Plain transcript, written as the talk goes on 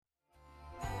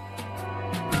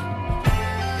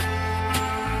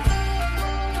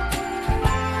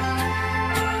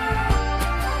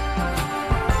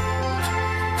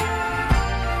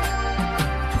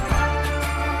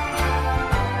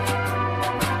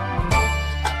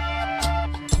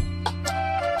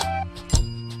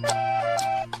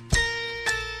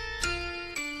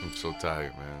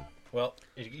tired, man. Well,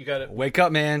 you got it. Wake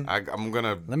up, man. I'm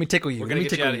gonna. Let me tickle you. We're gonna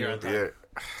get you out of here on time.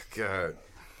 Yeah. God.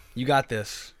 You got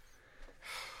this.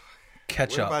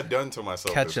 Catch What up. have I done to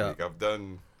myself Catch this up.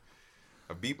 week?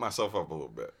 I beat myself up a little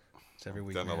bit. It's every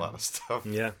week. Done man. a lot of stuff.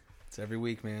 Yeah. It's every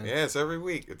week, man. Yeah, it's every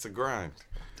week. It's a grind.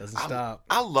 Doesn't stop.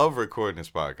 I love recording this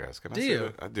podcast. Can I Do say you?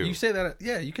 that? I do. You say that?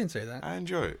 Yeah, you can say that. I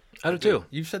enjoy it. I do too.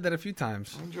 You've said that a few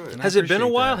times. I enjoy it. And I Has it been a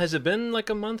appreciate while? that. Has it been like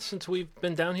a month since we've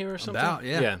been down here or something? About,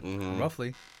 yeah. Mm-hmm.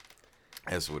 Roughly.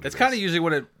 That's what That's it kind of is. usually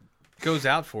what it goes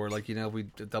out for. Like, you know, we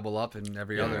double up and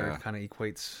every other Yeah. kind of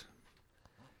equates.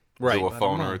 Right. Do a about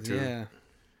phoner or month, two. Yeah.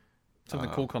 Something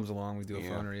cool comes along, we do a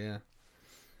phoner, yeah.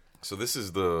 So this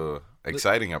is the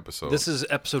exciting episode. This is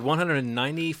episode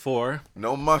 194.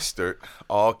 No mustard,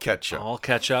 all ketchup. All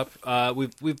catch up. I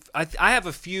have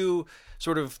a few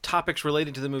sort of topics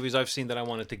related to the movies I've seen that I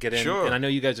wanted to get in. Sure. And I know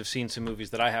you guys have seen some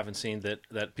movies that I haven't seen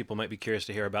that people might be curious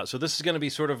to hear about. So this is going to be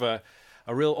sort of a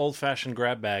real old-fashioned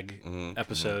grab bag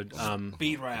episode.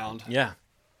 Beat round. Yeah.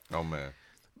 Oh man,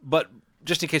 But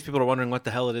just in case people are wondering what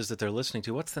the hell it is that they're listening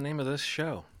to, what's the name of this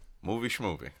show? movie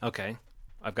schmovie. Okay.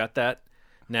 I've got that.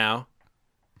 Now,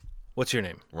 what's your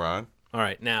name? Ron, All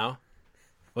right. Now,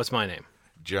 what's my name?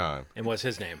 John, And what's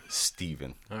his name?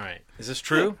 Steven. All right. Is this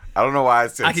true? I don't know why I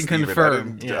said I can Steven.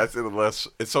 confirm. I said it less.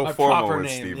 It's so My formal proper with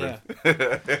name,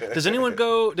 Steven. Does anyone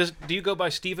go? Do you go by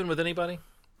Steven with anybody?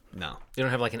 No. You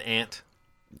don't have like an aunt?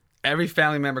 Every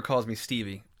family member calls me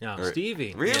Stevie. No, Right.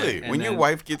 Stevie. Really? Yeah, When and your then-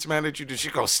 wife gets mad at you, does she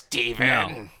go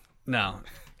Steven? No.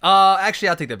 Actually,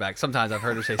 I'll take that back. Sometimes I've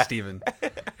heard her say Steven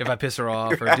if I piss her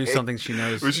off or do something she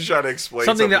knows. We should try to explain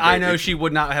Something that I know that- she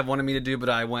would not have wanted me to do, but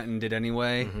I went and did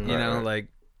anyway. You know, right. like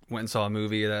went and saw a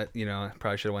movie that, you know, I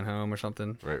probably should have went home or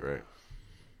something. Right.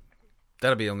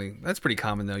 That's pretty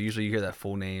common though. Usually you hear that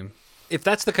full name. If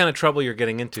that's the kind of trouble you're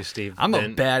getting into, Steve, I'm a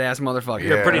then badass motherfucker.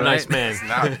 you're a pretty Yeah, nice right? man. It's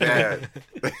not bad.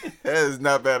 That is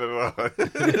not bad at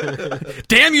all.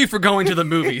 Damn you for going to the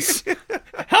movies.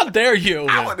 How dare you?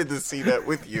 I wanted to see that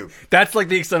with you. That's like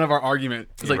the extent of our argument.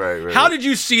 It's like, Right. how did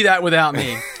you see that without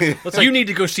me? You need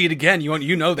to go see it again.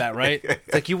 You know that, right?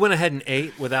 It's like you went ahead and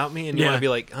ate without me, and you Yeah. want to be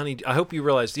like, honey, I hope you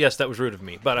realized, yes, that was rude of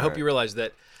me, but I hope Right. you realized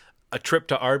that a trip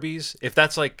to Arby's, if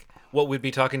that's like what we'd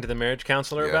be talking to the marriage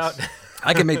counselor Yes. about.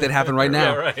 I can make that happen right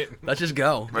now. Yeah, right. Let's just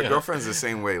go. My girlfriend's the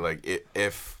same way. Like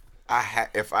if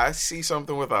I see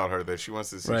something without her that she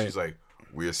wants to see, Right. she's like,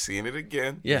 "We're seeing it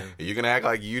again." Yeah. And you're gonna act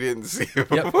like you didn't see it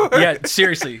Yep. before. Yeah,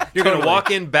 seriously. You're going to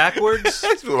walk in backwards.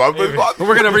 We're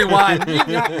We're gonna rewind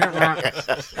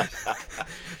and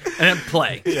then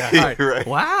play. Yeah. All right. Right.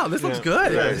 Wow, this looks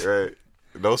good. right.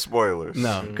 No spoilers.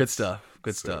 No, good stuff.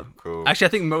 Good stuff. cool. Actually, I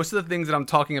think most of the things that I'm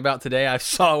talking about today I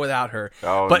saw without her.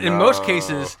 Oh, but in most no.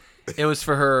 cases, it was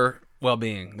for her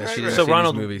well-being that she didn't So see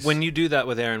Ronald, these movies. when you do that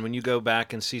with Erin, when you go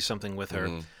back and see something with her,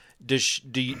 Mm-hmm.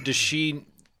 does she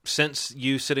sense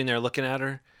you sitting there looking at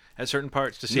her at certain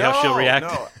parts to see how she'll react?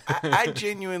 No, I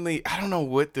genuinely, I don't know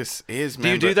what this is, man. Do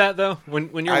you do but that though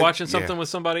when you're watching yeah. something with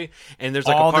somebody and there's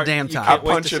like All a the part damn you time. I'll can't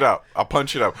wait punch to it see- up. I'll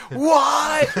punch it up.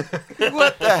 What?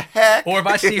 What the heck? or if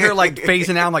I see her like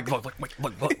phasing out, I'm like,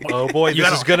 look. Oh boy,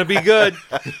 this is gonna be good.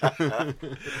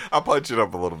 I'll punch it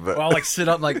up a little bit. Or I'll like sit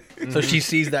up like so she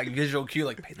sees that visual cue,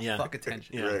 like pay the Yeah. fuck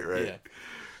attention. Yeah. right. Yeah.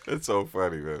 It's so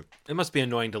funny, man. It must be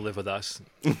annoying to live with us.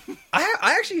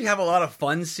 I actually have a lot of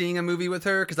fun seeing a movie with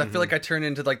her because I feel like I turn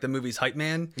into like the movie's hype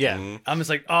man. Yeah. I'm just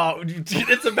like, oh,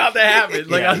 it's about to happen.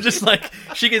 Like Yeah. I'm just like,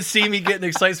 she can see me getting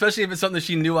excited, especially if it's something that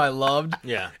she knew I loved.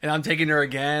 Yeah. And I'm taking her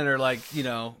again, or like, you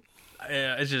know,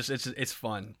 it's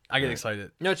fun. I get excited.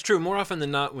 No, it's true. More often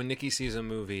than not, when Nikki sees a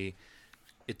movie,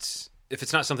 if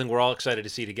it's not something we're all excited to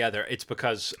see together, it's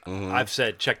because I've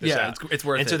said, check this Yeah, out. it's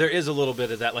worth and so it. there is a little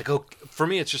bit of that. Like, oh, for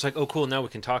me, it's just like, oh, cool, now we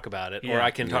can talk about it. Or Yeah.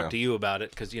 I can talk Yeah. to you about it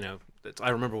because, you know,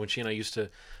 I remember when she and I used to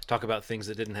talk about things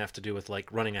that didn't have to do with,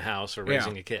 like, running a house or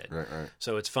raising a kid. Right.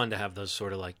 So it's fun to have those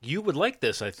sort of like, you would like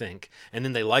this, I think. And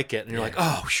then they like it, and you're like,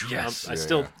 oh, Yes. I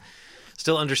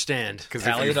still understand. Because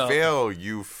Tally if it you up. fail,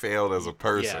 you failed as a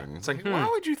person. Yeah. It's like, why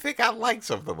would you think I like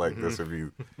something like this if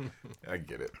you... I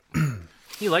get it.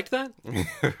 You liked that?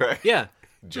 Right? Yeah.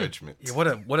 Judgment. Yeah,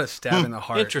 what a stab in the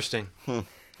heart. Interesting.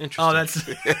 Interesting. Oh,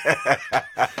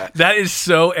 that is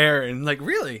so Aaron. Like,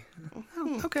 really?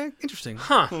 Oh, okay, interesting.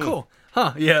 Huh. Cool.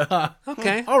 Huh? Yeah. Huh.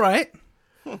 Okay. All right.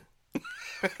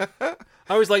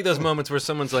 I always like those moments where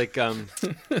someone's like,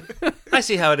 I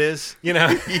see how it is, you know?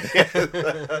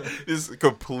 Just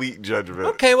complete judgment.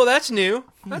 Okay, well, that's new.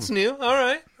 That's new. All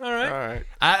right. All right.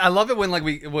 I love it when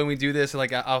when we do this.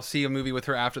 Like I'll see a movie with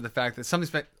her after the fact that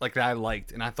something like that I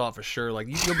liked, and I thought for sure like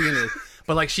you'll be into,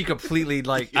 but like she completely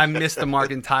like I missed the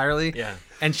mark entirely. Yeah.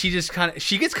 And she just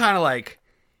gets kind of like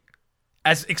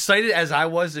as excited as I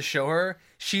was to show her,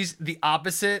 she's the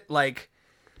opposite. Like,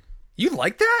 you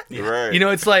like that? Right. You know,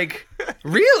 it's like,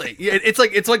 really? It's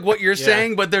like what you're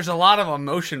saying, but there's a lot of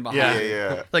emotion behind it.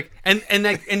 Yeah. Like, and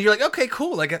you're like, okay,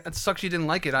 cool. Like, it sucks you didn't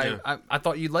like it. I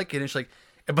thought you'd like it. And she's like,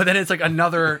 but then it's like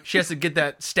another. She has to get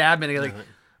that stab in it. Like,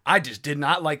 I just did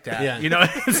not like that. Yeah. You know,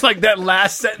 it's like that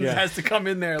last sentence has to come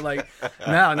in there. Like,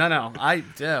 no.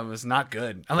 It was not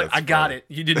good. I'm like, That's I got funny. it.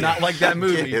 You did not like that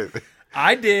movie. Yeah.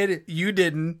 I did. You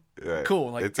didn't. Right.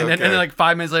 Cool. Like, It's and then okay. like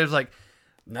 5 minutes later, it's like,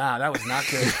 nah, that was not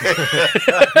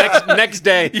good. Next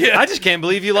day, I just can't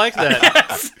believe you like that.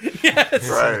 Yes.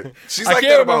 Right. She's I like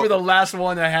can't that remember about the last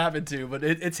one that happened to, but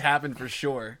it's happened for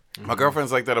sure. my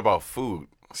girlfriend's like that about food,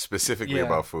 specifically Yeah.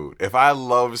 about food. If I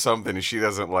love something and she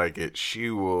doesn't like it, she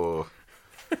will.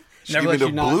 She Never give me let the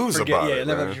you not blues forget. about Yeah, it.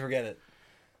 never man. let you forget it.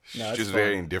 No, She's it's just fun.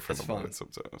 very indifferent It's about fun. it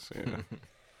sometimes. Yeah.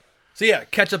 So yeah,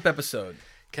 catch up episode.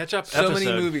 Catch up So episode.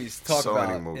 many movies to talk So many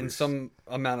about in movies. some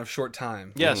amount of short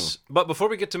time. Yes, but before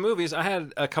we get to movies, I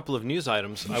had a couple of news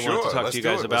items I wanted Sure, to talk let's to you do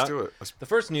guys it, about. let's do it. Let's- The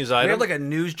first news We item. have like a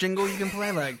news jingle you can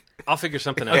play. Like, I'll figure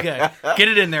something out. okay, get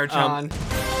it in there, John.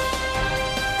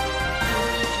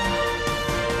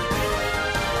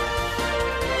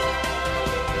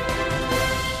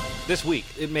 This week,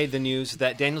 it made the news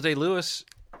that Daniel Day-Lewis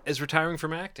is retiring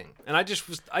from acting, and I just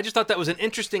thought that was an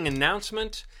interesting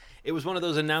announcement. It was one of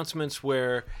those announcements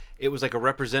where it was like a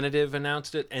representative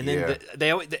announced it, and then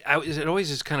Yeah. it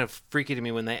always is kind of freaky to me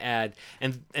when they add,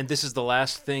 and this is the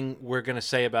last thing we're going to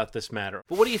say about this matter.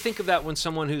 But what do you think of that when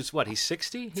someone who's, what, he's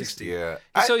 60? 60. Yeah.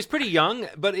 So he's pretty young,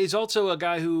 but he's also a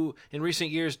guy who, in recent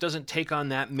years, doesn't take on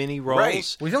that many roles.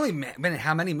 Right. We've only been in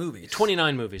how many movies?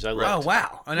 29 movies, I looked. Oh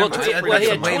wow! Well, That's he had way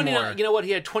 29. more. You know what?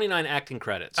 He had 29 acting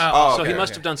credits. Oh, so he okay,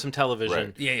 must okay. have done some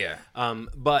television. Right. Yeah.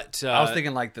 But I was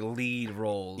thinking like the lead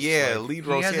roles. Yeah, Like, lead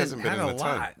roles, he hasn't been had in a a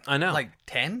ton. lot. I know. like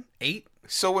 10, 8.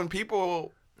 So when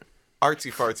people,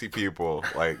 artsy fartsy people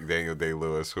like Daniel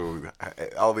Day-Lewis, who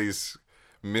all these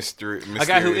mysterious, a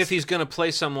guy who, if he's going to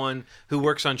play someone who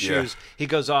works on shoes, Yeah. he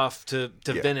goes off to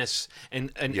Yeah. Venice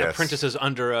and Yes. apprentices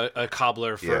under a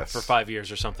cobbler for Yes. 5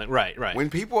 years or something. Right. when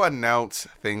people announce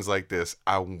things like this,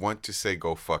 I want to say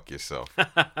go fuck yourself.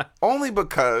 Only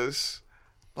because,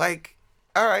 like,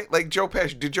 all right, like Joe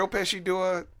Pesci. Did Joe Pesci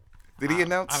did he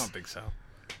announce? I don't think so.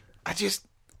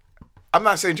 I'm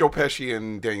not saying Joe Pesci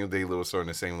and Daniel Day-Lewis are on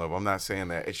the same level. I'm not saying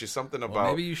that. It's just something about.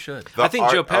 Well, maybe you should. the I think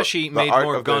art Joe of- Pesci the made art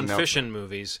more of the Gone announcement. Fishing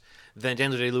movies than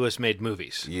Daniel Day-Lewis made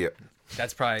movies. Yeah.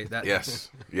 That's probably that. Yes.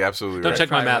 You're absolutely Don't right. check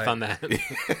my probably math right. on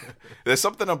that. There's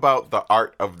something about the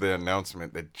art of the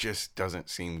announcement that just doesn't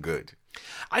seem good.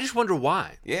 I just wonder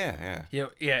why. Yeah.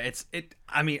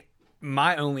 I mean,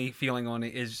 my only feeling on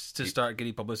it is to start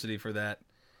getting publicity for that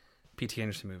P.T.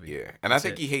 Anderson movie. Yeah. And I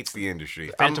think he hates the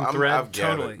industry. Phantom Thread? I've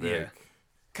gathered Totally, yeah.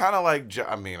 Kind of like,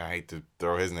 I mean, I hate to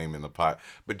throw his name in the pot,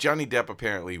 but Johnny Depp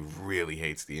apparently really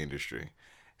hates the industry.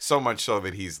 So much so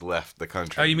that he's left the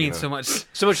country. Oh, you mean know? so much?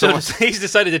 So much so he's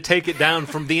decided to take it down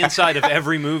from the inside of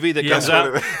every movie that comes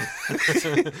out,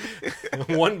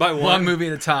 one by one. One movie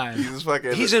at a time. He's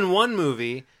fucking. He's in one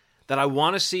movie that I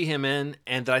want to see him in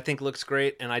and that I think looks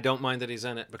great, and I don't mind that he's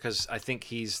in it because I think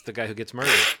he's the guy who gets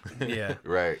murdered. Yeah.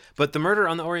 right. But the Murder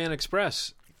on the Orient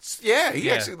Express, Yeah, he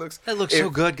Yeah. actually looks. That looks so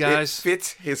good, guys. It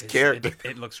fits his character.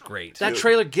 It looks great. that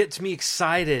trailer gets me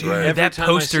excited. Right. Every That time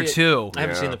poster I see it. too. I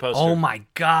haven't Yeah. seen the poster. Oh my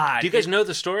god! Do you guys know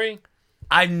the story?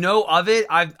 I know of it.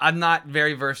 I'm not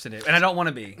very versed in it, and I don't want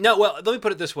to be. No, well, let me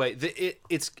put it this way: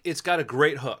 it's got a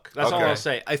great hook. That's all Okay. I'll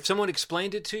say. If someone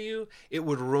explained it to you, it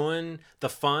would ruin the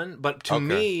fun. But to Okay.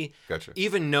 me, Gotcha.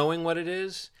 even knowing what it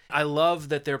is, I love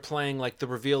that they're playing like the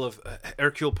reveal of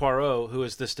Hercule Poirot, who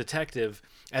is this detective,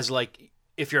 as like.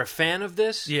 If you're a fan of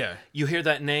this, Yeah. you hear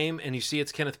that name and you see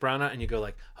it's Kenneth Branagh and you go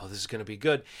like, "Oh, this is going to be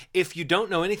good." If you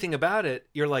don't know anything about it,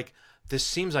 you're like, "This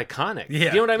seems iconic." Yeah.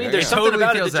 You know what I mean? Yeah, There's yeah. something Totally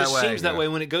about it feels that that just way. seems that way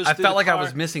when it goes. I through felt the like I car.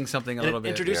 was missing something a And little it bit.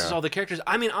 introduces Yeah. all the characters.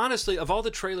 I mean, honestly, of all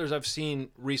the trailers I've seen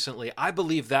recently, I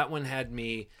believe that one had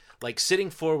me like sitting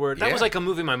forward. That Yeah. was like a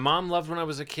movie my mom loved when I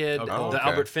was a kid, cool. the Okay.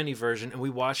 Albert Finney version, and we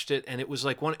watched it, and it was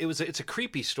like it's a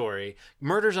creepy story.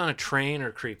 Murders on a train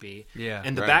are creepy, Yeah.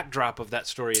 and the Right. backdrop of that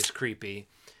story is creepy.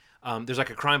 There's like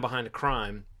a crime behind a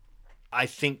crime. I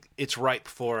think it's ripe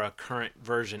for a current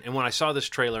version. And when I saw this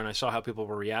trailer and I saw how people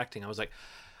were reacting, I was like,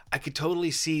 I could totally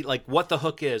see like what the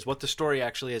hook is, what the story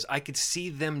actually is. I could see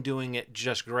them doing it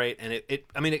just great. And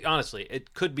honestly,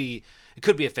 it could be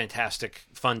a fantastic,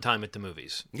 fun time at the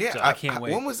movies. Yeah, So, I can't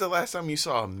wait. When was the last time you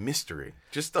saw a mystery?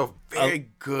 Just a very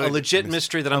good, a legit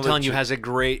mystery that I'm telling you has a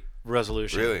great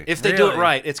resolution. Really? If they do it Really?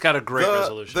 right, it's got a great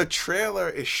resolution. The trailer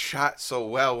is shot so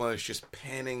well when it's just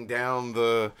panning down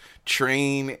the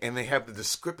train and they have the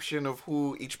description of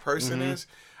who each person is.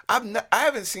 I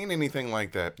haven't seen anything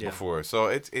like that before, so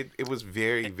it was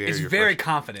very, very. It's very refreshing.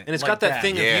 confident, And it's like got that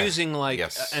thing Yeah. of using like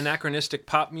Yes. anachronistic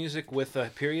pop music with a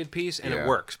period piece, and Yeah. it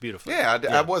works beautifully. Yeah,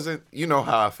 I wasn't. You know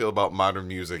how I feel about modern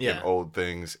music Yeah. and old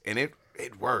things, and it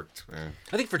worked, man.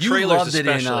 I think for You trailers loved it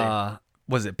especially. in.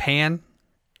 Was it Pan?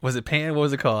 Was it Pan? What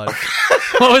was it called?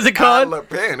 What was it called?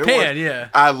 Pan. Pan, yeah.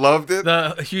 I loved it.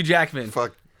 The Hugh Jackman.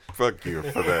 Fuck you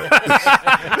for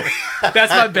that.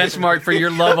 That's my benchmark for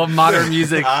your love of modern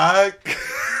music. I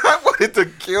wanted to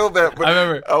kill that, but I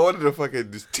remember. I wanted to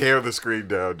fucking just tear the screen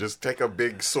down. Just take a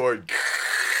big sword.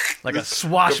 Like a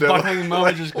swashbuckling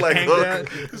moment, just hang down.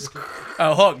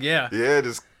 Oh, Hook, yeah. Yeah,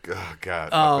 just oh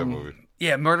god, fuck that movie.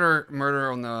 Yeah,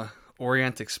 Murder on the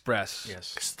Orient Express.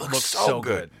 Yes. It Looks so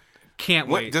good. Can't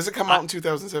What, wait. does it come out in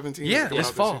 2017? Yeah, Does it come this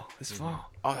out fall. year? This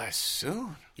fall. Oh, that's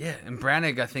soon. Yeah, and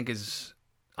Branagh, I think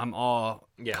I'm all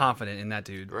confident in that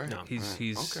dude. Right. No. He's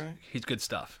Okay. he's good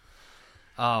stuff.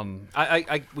 We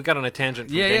got on a tangent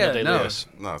from Yeah, Daniel yeah, Day-Lewis.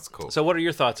 No, it's cool. So what are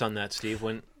your thoughts on that, Steve?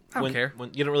 When don't care.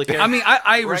 When you don't really care. I mean,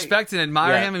 I respect and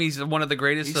admire Yeah. him, and he's one of the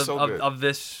greatest He's of, so of, good. of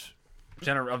this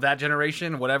of that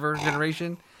generation, whatever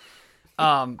generation.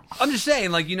 I'm just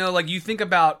saying, like, you know, like you think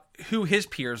about who his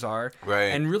peers are, Right.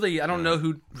 and really, I don't know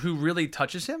who really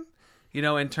touches him, you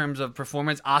know, in terms of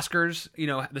performance. Oscars, you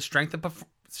know, the strength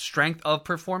of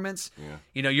performance. Yeah.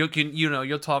 You know,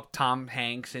 you'll talk Tom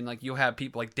Hanks, and like you'll have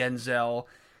people like Denzel,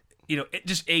 you know,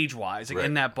 just age wise, like Right.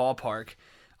 in that ballpark.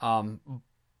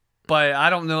 But I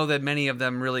don't know that many of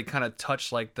them really kind of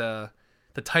touch like the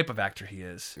type of actor he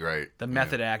is, Right. the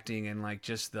method acting, and like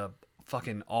just the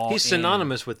fucking all. He's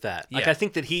synonymous with that. Like, Yeah. I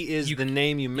think that he is the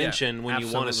name you mention when you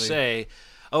want to absolutely. say,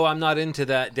 oh, I'm not into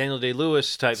that Daniel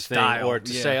Day-Lewis type thing, Style, or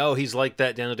to yeah. say, oh, he's like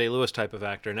that Daniel Day-Lewis type of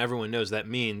actor, and everyone knows that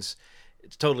means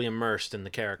it's totally immersed in the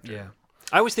character. Yeah.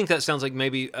 I always think that sounds like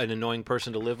maybe an annoying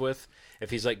person to live with if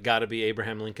he's like got to be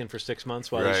Abraham Lincoln for 6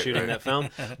 months while he's Right, shooting right. that film.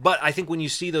 But I think when you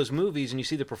see those movies and you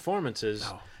see the performances,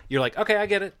 you're like, okay, I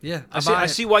get it. Yeah, I buy I it.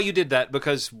 see why you did that,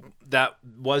 because that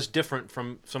was different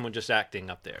from someone just acting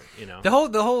up there. You know,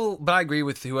 The whole, but I agree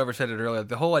with whoever said it earlier.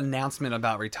 The whole announcement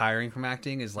about retiring from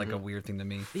acting is like a weird thing to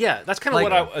me. yeah, that's kind of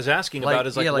Like- what I was asking like, about.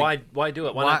 Is like, yeah, like, why do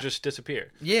it? Why why- not just disappear?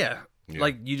 Yeah.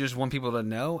 Like you just want people to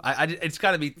know. It's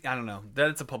got to be. I don't know. That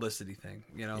it's a publicity thing.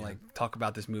 You know, like talk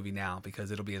about this movie now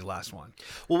because it'll be his last one.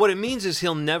 Well, what it means is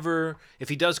he'll never, if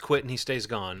he does quit and he stays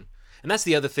gone. And that's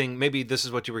the other thing. Maybe this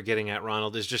is what you were getting at,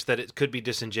 Ronald. Is just that it could be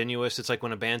disingenuous. It's like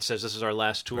when a band says this is our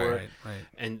last tour, Right.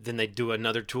 and then they do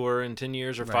another tour in 10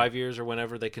 years or 5 years or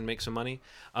whenever they can make some money.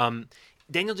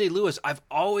 Daniel Day-Lewis, I've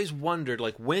always wondered,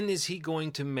 like, when is he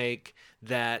going to make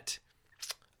that,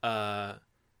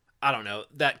 I don't know,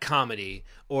 that comedy?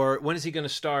 Or when is he going to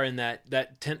star in that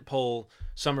tentpole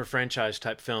summer franchise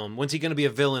type film? When's he going to be a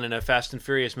villain in a Fast and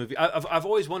Furious movie? I've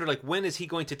always wondered, like, when is he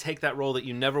going to take that role that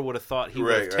you never would have thought he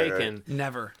would have Right, right, taken?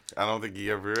 Never. I don't think he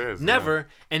ever is. Never.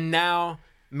 And now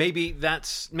maybe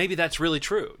that's really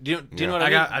true. Do you know what I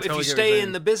mean? I totally if you get what you're stay saying.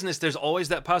 in the business, there's always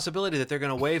that possibility that they're going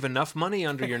to wave enough money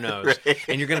under your nose,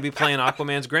 and you're going to be playing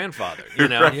Aquaman's grandfather. You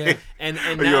know, Right. Yeah. and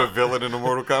Are now, you a villain in a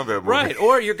Mortal Kombat movie? right?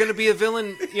 Or you're going to be a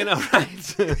villain. You know,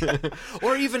 right?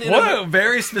 Or even in What a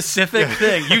very specific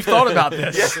thing. You've thought about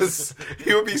this. Yes,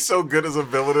 he would be so good as a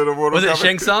villain in a Mortal Was it Kombat.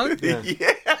 Shang Tsung?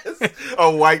 Yes, a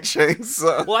white Shang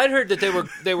Tsung. Well, I'd heard that they were.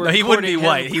 No, he wouldn't be courting him.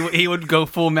 white. He would go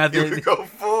full He method. would go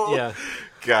full. Yeah.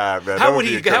 God, man. How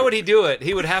would he do it?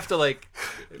 He would have to like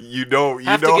You know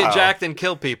have to how. get jacked and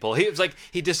kill people. He was like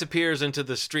he disappears into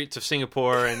the streets of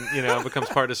Singapore and becomes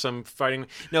part of some fighting.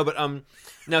 No, but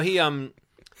no, he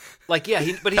like yeah,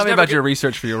 but he's Tell me never about your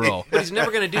research for your role. But he's never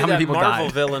going to do How many that people Marvel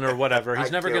died? villain or whatever.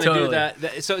 He's never going to Totally. do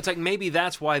that. So it's like maybe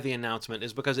that's why the announcement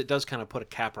is, because it does kind of put a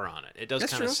capper on it. It does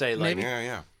That's kind of true. say like, Maybe.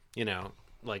 Yeah.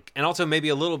 like, and also maybe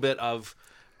a little bit of,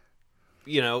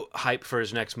 hype for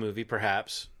his next movie,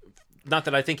 perhaps. Not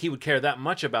that I think he would care that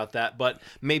much about that, but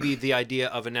maybe the idea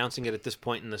of announcing it at this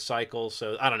point in the cycle.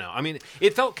 So I don't know. I mean,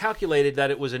 it felt calculated that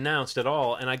it was announced at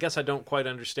all, and I guess I don't quite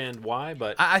understand why.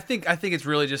 But I think it's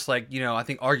really just like, I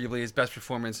think arguably his best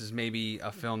performance is maybe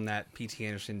a film that P.T.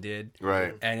 Anderson did.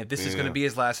 Right. And if this is going to be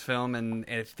his last film, and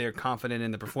if they're confident in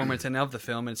the performance and of the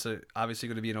film, it's obviously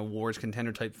going to be an awards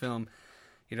contender type film.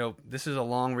 This is a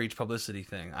long reach publicity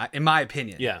thing, in my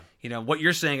opinion. Yeah. What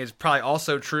you're saying is probably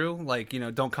also true. Like,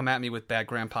 don't come at me with Bad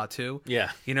Grandpa 2.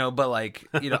 Yeah. But like,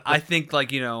 I think like,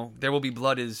 There Will Be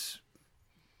Blood is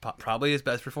probably his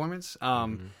best performance.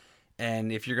 And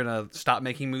if you're going to stop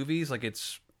making movies, like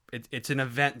it's an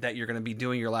event that you're going to be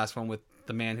doing your last one with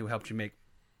the man who helped you make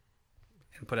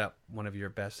and put out one of your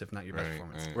best, if not your best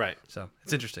performance. Right. So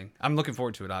it's interesting. I'm looking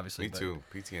forward to it, obviously. Me too.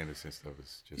 P.T. Anderson stuff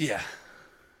is just Yeah.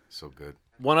 so good.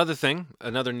 One other thing,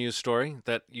 another news story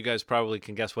that you guys probably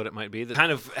can guess what it might be, that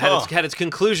kind of had its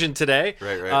conclusion today,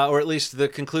 Right. Or at least the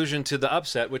conclusion to the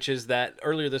upset, which is that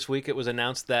earlier this week it was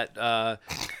announced that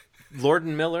Lord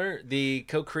and Miller, the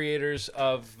co-creators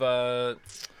of The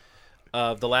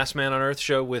Last Man on Earth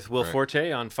show with Will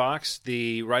Forte on Fox,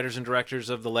 the writers and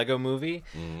directors of the Lego Movie,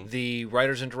 the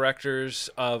writers and directors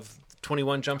of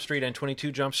 21 Jump Street and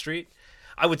 22 Jump Street.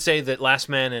 I would say that Last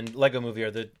Man and Lego Movie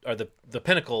are the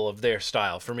pinnacle of their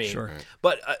style for me. Sure.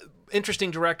 But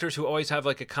interesting directors who always have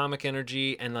like a comic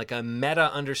energy and like a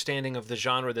meta understanding of the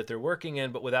genre that they're working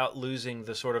in, but without losing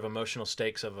the sort of emotional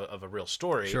stakes of a real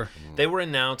story. Sure. They were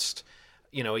announced,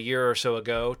 a year or so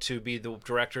ago to be the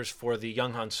directors for the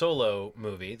Young Han Solo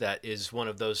movie. That is one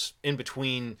of those in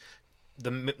between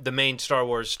the main Star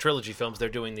Wars trilogy films. They're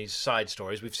doing these side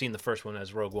stories. We've seen the first one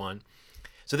as Rogue One.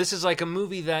 So this is like a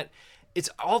movie that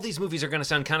all these movies are going to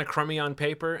sound kind of crummy on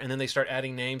paper, and then they start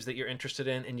adding names that you're interested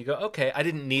in, and you go, okay, I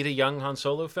didn't need a young Han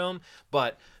Solo film,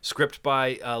 but script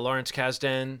by Lawrence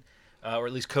Kasdan, or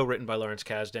at least co-written by Lawrence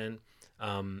Kasdan,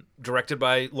 directed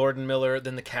by Lord and Miller,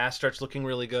 then the cast starts looking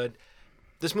really good.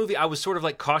 This movie, I was sort of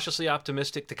like cautiously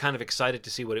optimistic to kind of excited to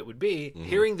see what it would be.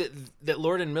 Hearing that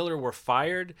Lord and Miller were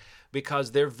fired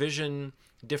because their vision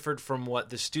differed from what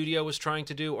the studio was trying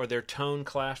to do, or their tone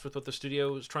clashed with what the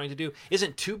studio was trying to do,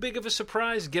 isn't too big of a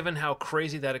surprise given how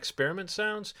crazy that experiment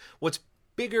sounds. What's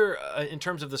bigger in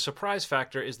terms of the surprise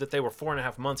factor is that they were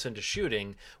 4.5 months into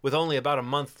shooting with only about a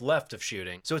month left of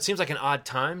shooting. So it seems like an odd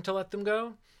time to let them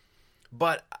go.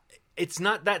 But it's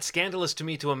not that scandalous to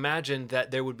me to imagine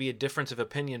that there would be a difference of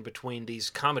opinion between these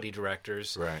comedy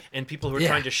directors and people who are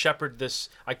trying to shepherd this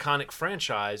iconic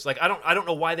franchise. Like, I don't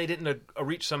know why they didn't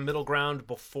reach some middle ground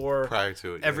prior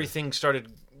to it, everything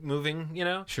started moving,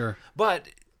 Sure. But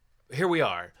here we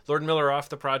are. Lord and Miller are off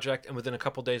the project, and within a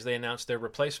couple days they announced their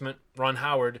replacement, Ron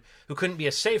Howard, who couldn't be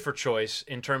a safer choice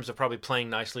in terms of probably playing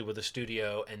nicely with the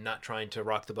studio and not trying to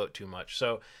rock the boat too much.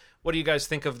 So what do you guys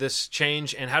think of this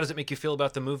change, and how does it make you feel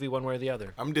about the movie one way or the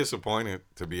other? I'm disappointed,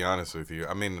 to be honest with you.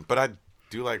 I mean, but I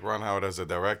do like Ron Howard as a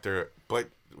director, but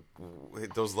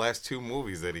those last two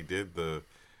movies that he did, the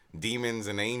Demons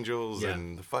and Angels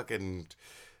and the fucking...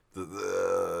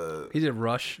 He did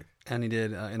Rush, and he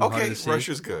did In the Heart of the Sea. Rush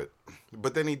is good.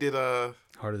 But then he did... Heart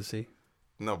of the Sea?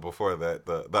 No, before that,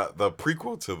 the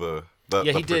prequel to the...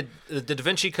 he did the Da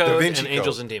Vinci Code and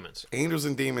Angels and Demons. Angels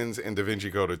and Demons and Da Vinci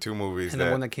Code are two movies and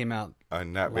the one that came out are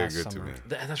not very good summer. to me.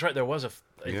 That's right. There was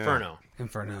Inferno.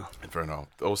 Inferno.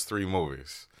 Those three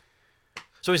movies.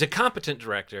 So he's a competent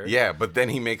director. Yeah, but then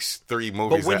he makes three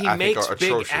movies but when that he I makes think are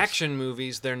big atrocious. action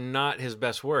movies, they're not his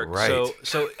best work. Right.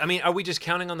 So I mean, are we just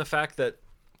counting on the fact that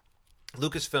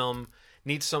Lucasfilm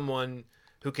needs someone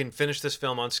who can finish this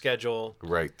film on schedule,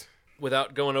 right,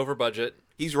 without going over budget?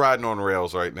 He's riding on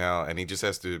rails right now, and he just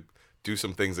has to do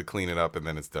some things to clean it up, and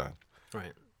then it's done.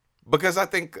 Right. Because I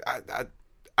think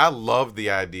I love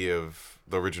the idea of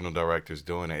the original directors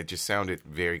doing it. It just sounded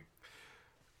very...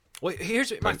 Well,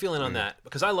 here's my feeling on that,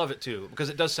 because I love it too, because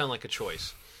it does sound like a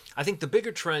choice. I think the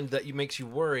bigger trend that makes you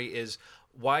worry is,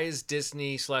 why is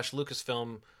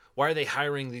Disney/Lucasfilm, why are they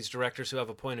hiring these directors who have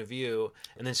a point of view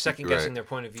and then second-guessing their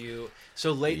point of view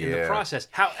so late in the process?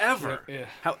 However,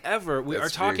 we are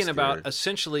talking about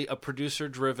essentially a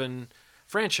producer-driven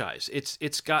franchise.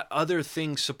 It's got other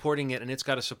things supporting it, and it's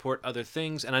got to support other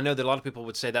things. And I know that a lot of people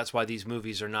would say that's why these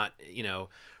movies are not,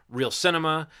 real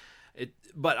cinema.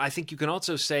 But I think you can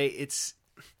also say it's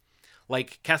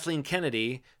like Kathleen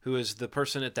Kennedy, who is the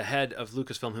person at the head of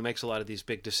Lucasfilm who makes a lot of these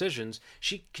big decisions.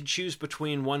 She can choose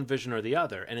between one vision or the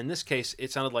other. And in this case, it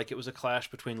sounded like it was a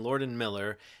clash between Lord and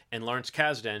Miller and Lawrence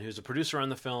Kasdan, who's a producer on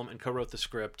the film and co-wrote the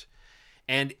script.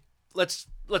 And let's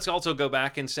also go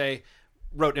back and say,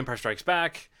 wrote Empire Strikes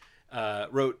Back,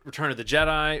 wrote Return of the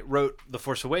Jedi, wrote The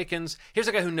Force Awakens. Here's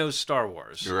a guy who knows Star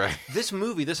Wars. Right. This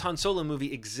movie, this Han Solo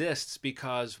movie, exists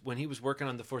because when he was working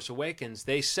on The Force Awakens,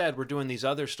 they said, we're doing these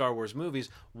other Star Wars movies.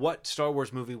 What Star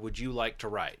Wars movie would you like to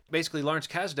write? Basically, Lawrence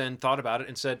Kasdan thought about it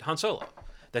and said, Han Solo.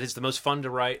 That is the most fun to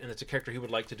write, and it's a character he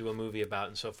would like to do a movie about,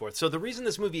 and so forth. So the reason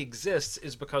this movie exists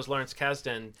is because Lawrence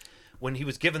Kasdan, when he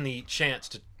was given the chance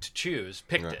to choose,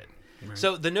 picked it. Right.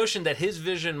 So the notion that his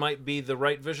vision might be the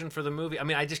right vision for the movie, I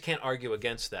mean, I just can't argue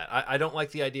against that. I don't like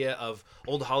the idea of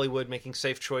old Hollywood making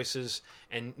safe choices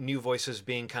and new voices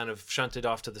being kind of shunted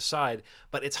off to the side,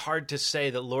 but it's hard to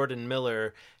say that Lord and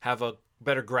Miller have a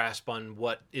better grasp on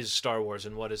what is Star Wars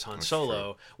and what is Han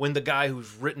Solo, when the guy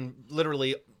who's written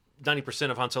literally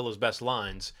 90% of Han Solo's best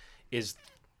lines is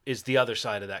is the other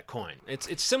side of that coin.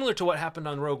 It's similar to what happened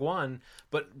on Rogue One,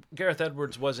 but Gareth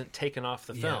Edwards wasn't taken off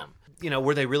the film. You know,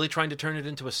 were they really trying to turn it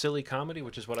into a silly comedy,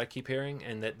 which is what I keep hearing,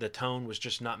 and that the tone was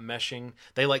just not meshing?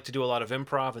 They like to do a lot of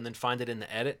improv and then find it in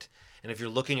the edit. And if you're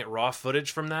looking at raw footage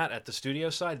from that at the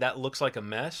studio side, that looks like a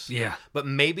mess. Yeah. But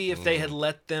maybe if they had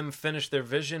let them finish their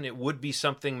vision, it would be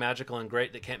something magical and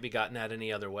great that can't be gotten at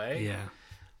any other way. Yeah.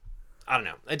 I don't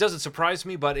know. It doesn't surprise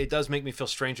me, but it does make me feel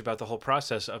strange about the whole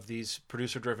process of these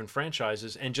producer-driven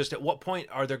franchises. And just at what point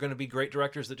are there going to be great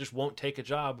directors that just won't take a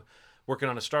job working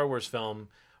on a Star Wars film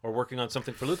or working on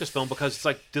something for Lucasfilm because it's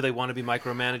like, do they want to be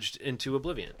micromanaged into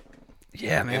oblivion?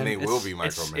 Yeah, man. And they will be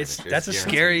micromanaged. That's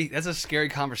a scary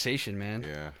conversation, man.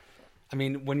 Yeah. I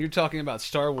mean, when you're talking about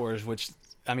Star Wars, which,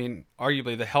 I mean,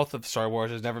 arguably the health of Star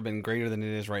Wars has never been greater than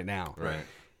it is right now. Right.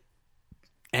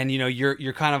 And you know,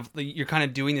 you're kind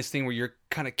of doing this thing where you're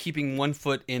kind of keeping one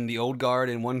foot in the old guard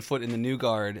and one foot in the new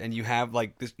guard, and you have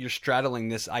like this, you're straddling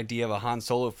this idea of a Han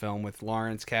Solo film with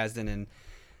Lawrence Kasdan and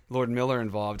Lord Miller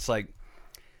involved. It's like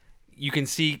you can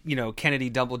see, you know, Kennedy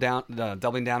doubling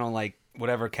down on like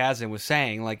whatever Kasdan was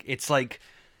saying. Like it's like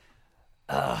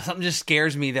something just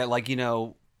scares me that, like, you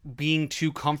know, being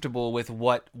too comfortable with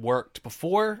what worked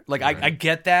before. Like I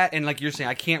get that, and like you're saying,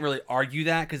 I can't really argue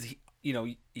that because you know,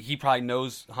 he probably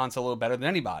knows Han Solo better than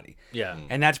anybody. Yeah.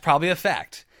 And that's probably a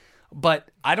fact. But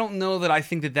I don't know that I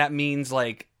think that means,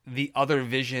 like, the other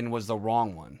vision was the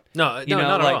wrong one. No, you know,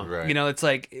 not like, at all. Right. You know, it's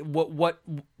like, what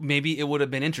maybe it would have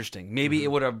been interesting. Maybe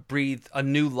it would have breathed a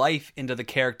new life into the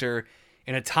character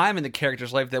in a time in the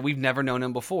character's life that we've never known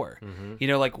him before. You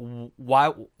know, like,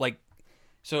 why, like,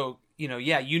 so... You know,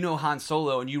 yeah, you know Han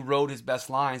Solo and you wrote his best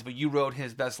lines, but you wrote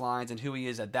his best lines and who he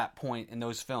is at that point in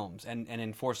those films and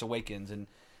in Force Awakens. And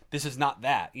this is not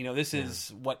that. You know, this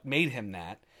is what made him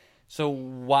that. So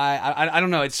why... I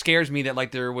don't know. It scares me that, like,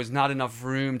 there was not enough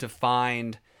room to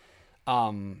find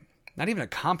not even a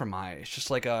compromise,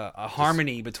 just like a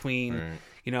harmony between,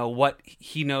 you know, what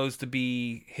he knows to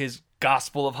be his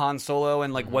gospel of Han Solo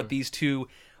and, like, what these two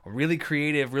really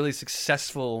creative, really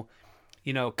successful,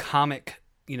 you know, comic,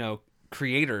 you know,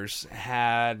 creators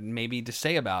had maybe to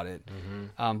say about it.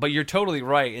 But you're totally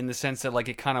right in the sense that, like,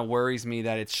 it kind of worries me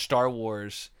that it's Star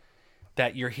Wars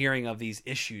that you're hearing of these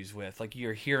issues with. Like,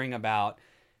 you're hearing about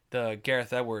the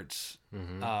Gareth Edwards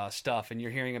stuff, and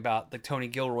you're hearing about, like, Tony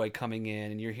Gilroy coming in,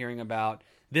 and you're hearing about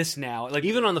this now. Like,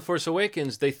 even on The Force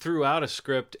Awakens, they threw out a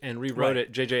script and rewrote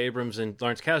it. J.J. Abrams and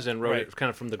Lawrence Kasdan wrote it kind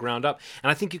of from the ground up.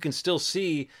 And I think you can still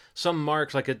see some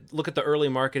marks, like look at the early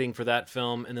marketing for that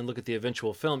film and then look at the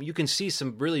eventual film. You can see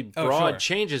some really broad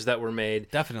changes that were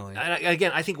made. Definitely. And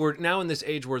again, I think we're now in this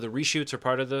age where the reshoots are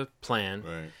part of the plan.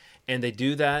 Right. And they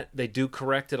do that. They do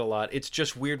correct it a lot. It's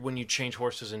just weird when you change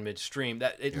horses in midstream.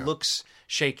 That it looks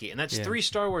shaky. And that's 3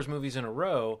 Star Wars movies in a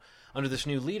row under this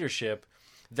new leadership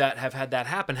that have had that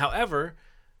happen. However,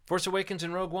 Force Awakens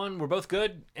and Rogue One were both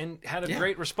good and had a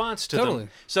great response to them.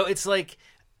 So it's like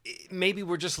maybe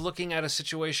we're just looking at a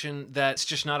situation that's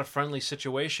just not a friendly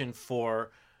situation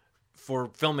for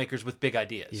filmmakers with big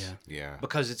ideas. Yeah.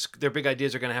 Because their big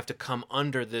ideas are going to have to come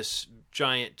under this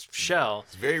giant shell.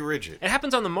 It's very rigid. It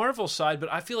happens on the Marvel side,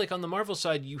 but I feel like on the Marvel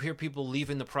side, you hear people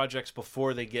leaving the projects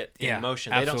before they get in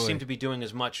motion. They don't seem to be doing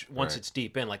as much once it's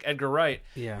deep in. Like Edgar Wright,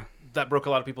 that broke a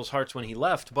lot of people's hearts when he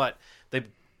left, but they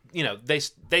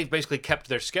basically kept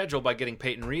their schedule by getting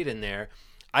Peyton Reed in there.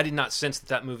 I did not sense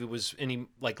that movie was any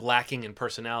like lacking in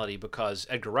personality because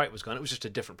Edgar Wright was gone. It was just a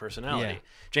different personality.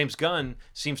 James Gunn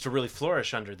seems to really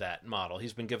flourish under that model.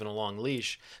 He's been given a long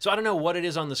leash. So I don't know what it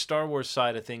is on the Star Wars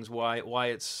side of things, why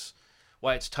it's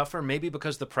tougher. Maybe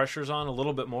because the pressure's on a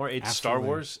little bit more. It's Star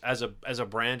Wars as a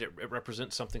brand. It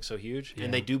represents something so huge,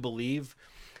 and they do believe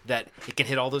that it can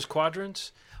hit all those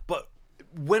quadrants. But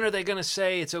when are they going to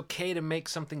say it's okay to make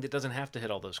something that doesn't have to hit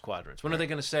all those quadrants? When are they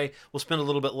going to say we'll spend a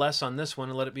little bit less on this one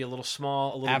and let it be a little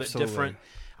small, a little bit different?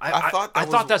 I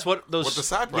thought that's what the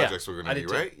side projects were going to be,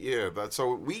 right? Yeah.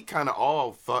 So we kind of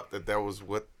all thought that was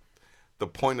what the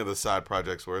point of the side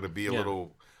projects were, to be a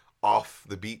little off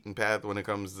the beaten path when it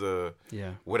comes to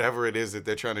whatever it is that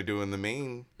they're trying to do in the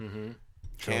main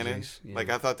canon. Like,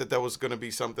 I thought that was going to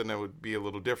be something that would be a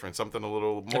little different, something a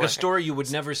little more... Like a story you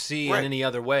would never see in any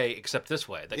other way except this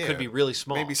way. That could be really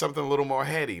small. Maybe something a little more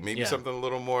heady. Maybe something a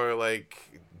little more, like,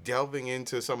 delving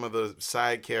into some of the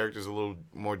side characters a little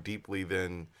more deeply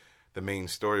than the main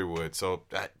story would. So,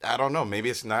 I don't know.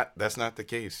 Maybe that's not the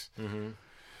case.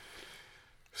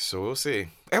 So we'll see.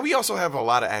 And we also have a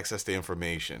lot of access to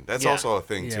information. That's also a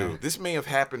thing, too. This may have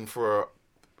happened for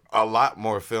a lot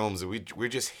more films. We're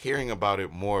just hearing about it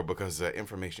more because the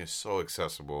information is so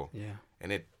accessible.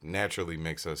 And it naturally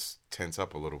makes us tense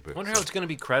up a little bit. I wonder how it's going to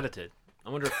be credited. I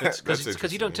wonder if it's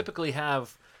because you don't typically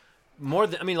have more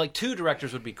than, I mean, like 2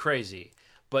 directors would be crazy,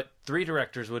 but 3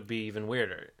 directors would be even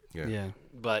weirder. Yeah.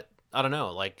 But I don't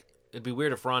know, like it'd be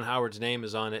weird if Ron Howard's name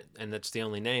is on it and that's the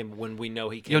only name when we know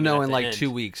he came. You'll know at in the like end.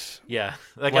 2 weeks. Yeah,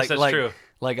 I guess that's true.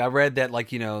 Like I read that,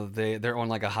 like, you know, they're on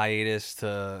like a hiatus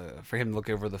for him to look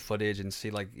over the footage and see,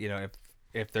 like, you know,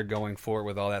 if they're going forward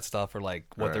with all that stuff or like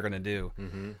what they're gonna do.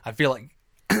 Mm-hmm. I feel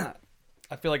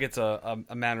like it's a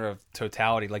matter of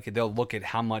totality. Like they'll look at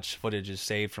how much footage is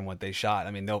saved from what they shot.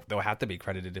 I mean, they'll have to be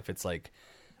credited if it's like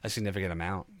a significant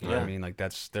amount. You know what I mean? Like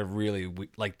they're really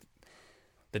like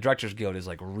the Directors Guild is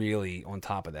like really on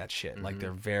top of that shit. Mm-hmm. Like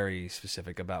they're very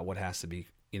specific about what has to be,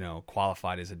 you know,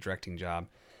 qualified as a directing job.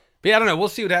 But yeah, I don't know. We'll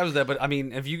see what happens with that. But I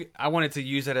mean, I wanted to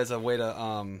use that as a way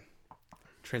to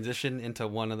transition into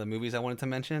one of the movies I wanted to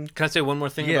mention. Can I say one more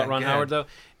thing about Ron Howard, though?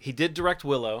 He did direct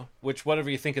Willow, which, whatever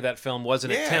you think of that film, was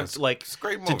an attempt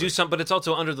to do something, but it's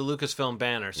also under the Lucasfilm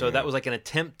banner. So that was like an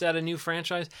attempt at a new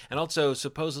franchise. And also,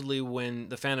 supposedly, when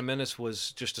The Phantom Menace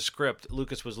was just a script,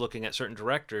 Lucas was looking at certain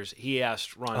directors. He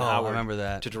asked Ron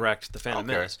Howard to direct The Phantom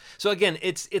Menace. So again,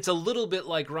 it's a little bit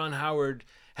like Ron Howard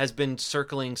has been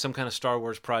circling some kind of Star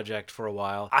Wars project for a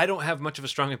while. I don't have much of a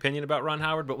strong opinion about Ron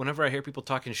Howard, but whenever I hear people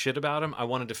talking shit about him, I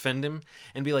want to defend him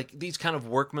and be like, these kind of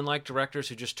workmanlike directors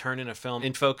who just turn in a film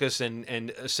in focus and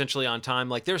essentially on time,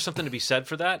 like there's something to be said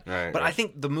for that. But I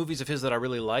think the movies of his that I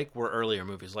really like were earlier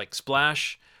movies, like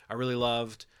Splash, I really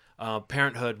loved.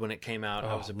 Parenthood, when it came out,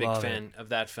 I was a big fan of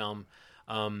that film.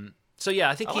 So yeah,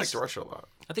 I think I liked Rush a lot.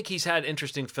 I think he's had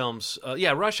interesting films.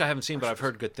 Rush I haven't seen, but I've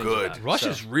heard good things about it. Rush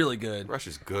is really good. Rush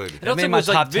is good. It also was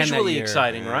like visually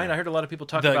exciting, right? I heard a lot of people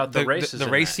talk about the races. The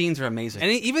race scenes are amazing.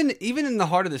 And even in The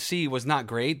Heart of the Sea was not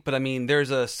great, but I mean,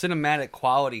 there's a cinematic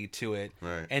quality to it.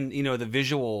 Right. And, you know, the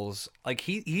visuals, like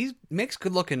he makes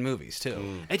good looking movies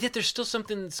too. And yet there's still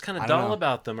something that's kind of dull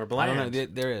about them or bland. I don't know,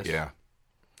 there is. Yeah.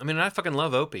 I mean, I fucking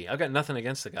love Opie. I've got nothing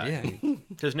against the guy. Yeah.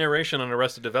 His narration on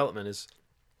Arrested Development is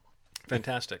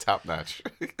fantastic. Top notch.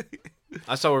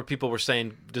 I saw where people were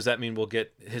saying, does that mean we'll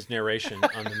get his narration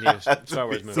on the new Star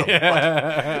Wars movie?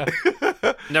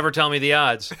 Never tell me the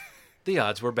odds. The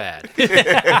odds were bad.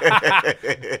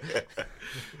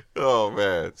 Oh,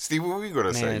 man. Steve, what were you going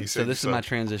to say? So this is my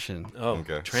transition. Oh,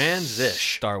 okay.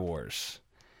 Transition. Star Wars.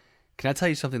 Can I tell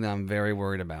you something that I'm very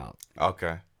worried about?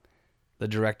 Okay. The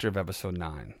director of Episode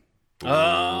 9.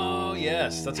 Oh,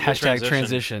 yes. That's a good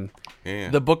transition.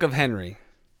 Yeah. The Book of Henry.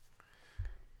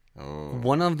 Oh.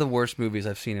 One of the worst movies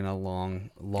I've seen in a long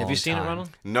time. Have you seen it, Ronald?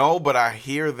 No, but I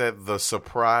hear that the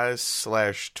surprise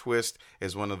 / twist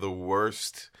is one of the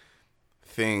worst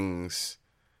things.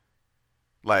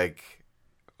 Like,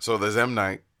 so there's M.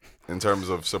 Night in terms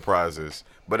of surprises.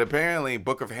 But apparently,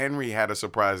 Book of Henry had a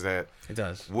surprise that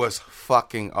was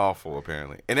fucking awful,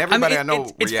 apparently. And everybody I know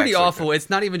it's pretty awful. Like, it's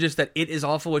not even just that it is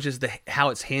awful, it's just how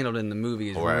it's handled in the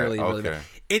movie is really bad.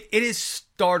 It is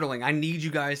startling. I need you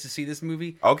guys to see this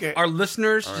movie. Okay. Our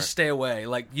listeners, just stay away.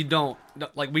 Like, you don't.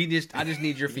 Like, I just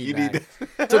need your feedback.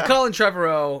 So Colin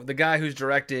Trevorrow, the guy who's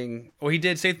directing, he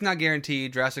did Safety Not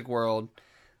Guaranteed, Jurassic World.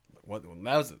 What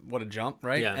a jump,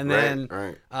 right? Yeah. And then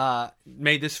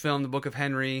made this film, The Book of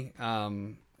Henry,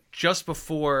 just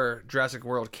before Jurassic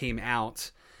World came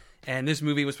out. And this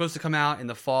movie was supposed to come out in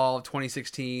the fall of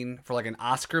 2016 for like an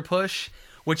Oscar push,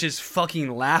 which is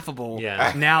fucking laughable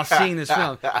now seeing this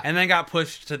film. And then got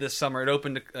pushed to this summer. It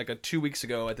opened like 2 weeks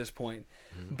ago at this point.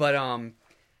 Mm-hmm. But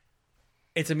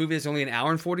it's a movie that's only an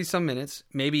hour and 40-some minutes,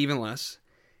 maybe even less.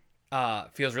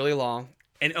 Feels really long.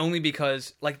 And only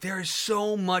because, like, there is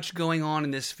so much going on in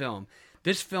this film.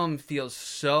 This film feels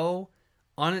so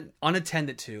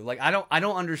unattended to. Like, I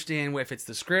don't understand if it's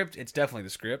the script. It's definitely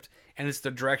the script. And it's the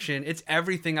direction. It's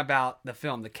everything about the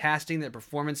film. The casting, the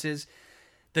performances,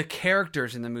 the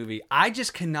characters in the movie. I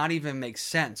just cannot even make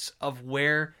sense of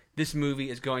where this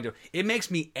movie is going to. It makes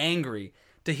me angry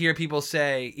to hear people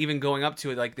say, even going up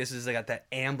to it, like, this is like that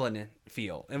Amblin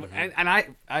feel. And, and I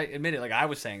admit it, like, I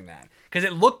was saying that. Because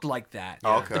it looked like that.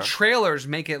 Oh, okay. The trailers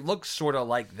make it look sort of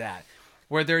like that.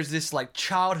 Where there's this, like,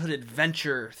 childhood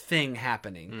adventure thing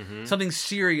happening. Mm-hmm. Something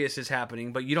serious is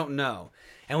happening, but you don't know.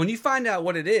 And when you find out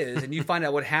what it is, and you find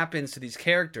out what happens to these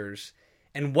characters,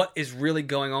 and what is really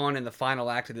going on in the final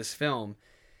act of this film,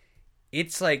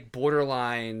 it's, like,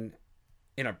 borderline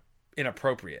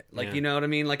inappropriate. Like, you know what I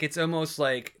mean? Like, it's almost,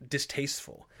 like,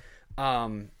 distasteful.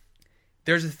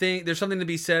 There's something to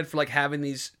be said for, like, having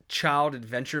these child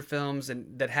adventure films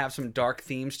and that have some dark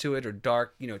themes to it or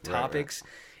dark, you know, topics,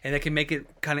 and that can make it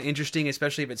kind of interesting,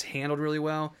 especially if it's handled really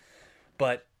well.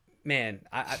 But man,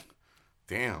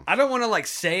 Damn. I don't want to like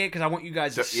say it because I want you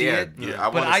guys to see it. Yeah, I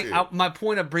but want to see it. my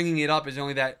point of bringing it up is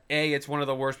only that it's one of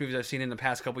the worst movies I've seen in the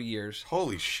past couple years.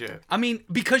 Holy shit. I mean,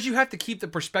 because you have to keep the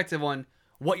perspective on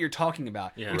what you're talking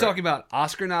about. Yeah. You're talking about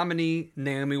Oscar nominee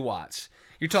Naomi Watts.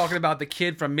 You're talking about the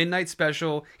kid from Midnight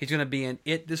Special. He's going to be in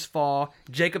It this fall.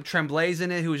 Jacob Tremblay's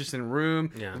in it, who was just in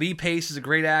Room. Yeah. Lee Pace is a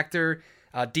great actor.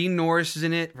 Dean Norris is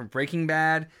in it from Breaking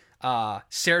Bad.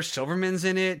 Sarah Silverman's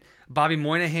in it. Bobby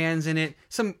Moynihan's in it.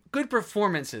 Some good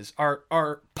performances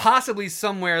are possibly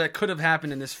somewhere that could have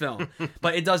happened in this film,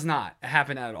 but it does not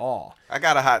happen at all. I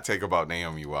got a hot take about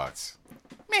Naomi Watts.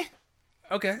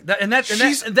 Okay,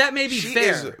 that may be She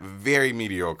fair. is very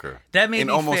mediocre. That may in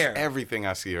be almost fair. everything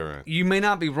I see her in. You may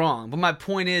not be wrong, but my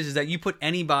point is that you put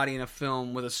anybody in a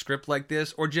film with a script like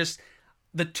this, or just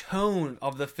the tone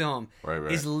of the film Right.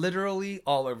 is literally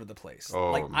all over the place.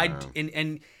 Oh, like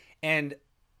man. and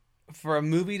for a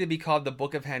movie to be called The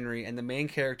Book of Henry and the main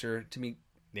character to be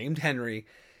named Henry,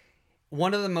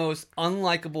 one of the most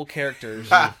unlikable characters,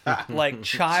 like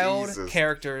child Jesus.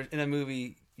 characters in a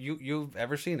movie you've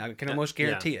ever seen. I can almost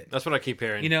guarantee it. That's what I keep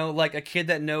hearing. You know, like a kid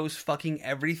that knows fucking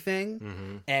everything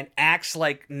Mm-hmm. and acts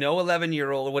like no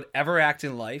 11-year-old would ever act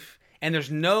in life. And there's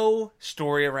no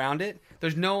story around it.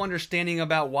 There's no understanding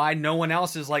about why no one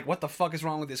else is like, what the fuck is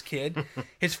wrong with this kid?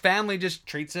 His family just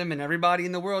treats him, and everybody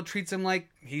in the world treats him like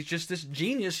he's just this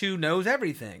genius who knows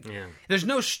everything. Yeah. There's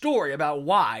no story about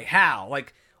why, how,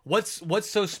 like what's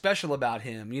so special about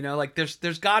him. You know, like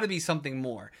there's got to be something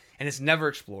more, and it's never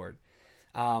explored.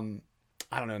 I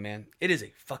don't know, man. It is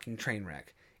a fucking train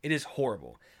wreck. It is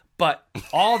horrible. But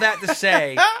all that to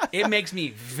say, it makes me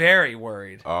very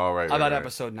worried about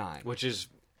episode 9, which is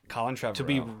Colin Trevorrow. to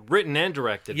be written and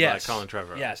directed by Colin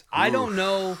Trevorrow. Yes. I don't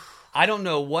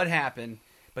know what happened,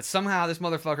 but somehow this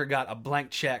motherfucker got a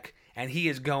blank check and he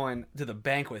is going to the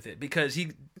bank with it because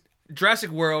Jurassic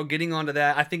World, getting onto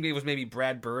that, I think it was maybe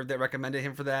Brad Bird that recommended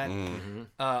him for that. Mm-hmm.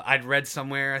 I'd read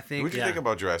somewhere, I think. What do you think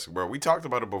about Jurassic World? We talked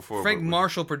about it before. Frank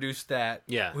Marshall produced that.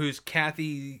 Yeah. Who's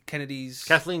Kathleen Kennedy's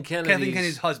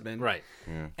husband. Right.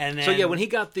 Yeah. And then, So yeah, when he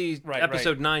got the Right,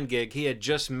 episode 9 gig, he had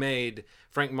just made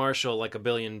Frank Marshall like $1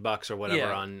 billion or whatever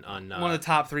Yeah. on one of the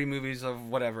top 3 movies of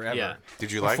whatever ever. Yeah.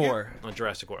 Did you like before. on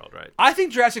Jurassic World, right? I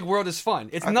think Jurassic World is fun.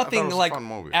 It's I thought nothing it was a like fun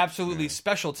movie. absolutely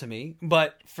special to me,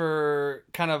 but for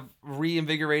kind of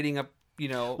reinvigorating a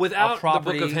a Without the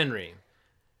property, Book of Henry,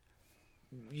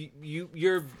 you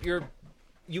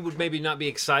would maybe not be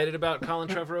excited about Colin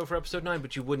Trevorrow for episode 9,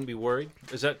 but you wouldn't be worried.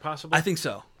 Is that possible? I think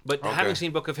so. But having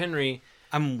seen Book of Henry,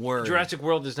 I'm worried. Jurassic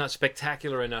World is not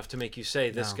spectacular enough to make you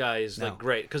say this guy is like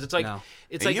great, because it's like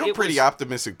it's And like you're a pretty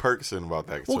optimistic person about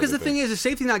that. Well, because the thing is, the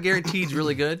safety not guaranteed is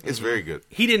really good. it's very good.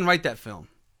 He didn't write that film.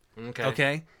 okay.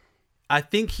 Okay, I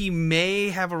think he may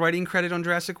have a writing credit on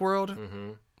Jurassic World.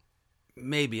 Mm-hmm.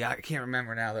 Maybe I can't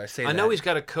remember now that I say. I know he's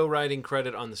got a co-writing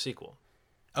credit on the sequel.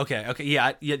 Okay,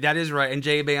 yeah, that is right. And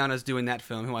Jay Bayana's doing that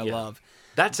film, who I love.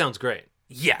 That sounds great.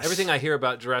 Yes, Everything I hear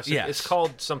about Jurassic, Yes. it's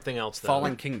called something else. Though.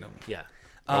 Fallen Kingdom. Yeah.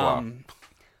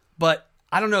 But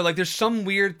I don't know, like there's some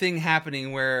weird thing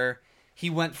happening where he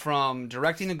went from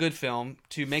directing a good film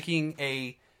to making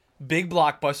a big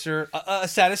blockbuster, a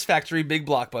satisfactory big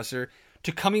blockbuster,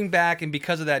 to coming back and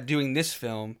because of that doing this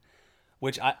film,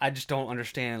 which I just don't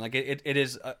understand. Like it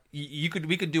is we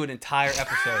could do an entire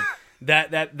episode.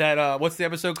 that what's the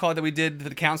episode called that we did for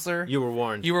the counselor? You were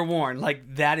warned. You were warned.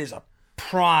 Like that is a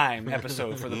prime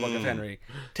episode for the Book of Henry.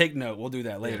 Take note. We'll do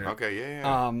that later. Okay,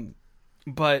 yeah.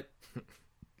 But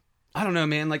I don't know,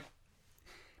 man. Like,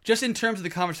 just in terms of the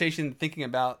conversation, thinking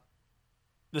about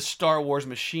the Star Wars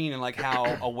machine and like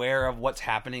how aware of what's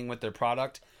happening with their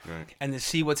product, Right. and to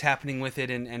see what's happening with it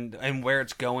and where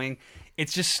it's going,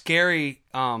 it's just scary.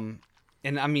 And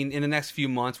I mean, in the next few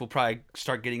months, we'll probably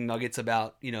start getting nuggets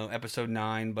about episode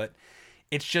 9, but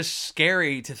it's just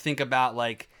scary to think about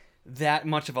like that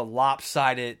much of a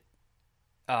lopsided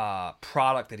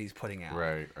product that he's putting out.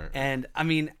 Right. And I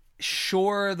mean,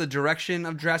 sure, the direction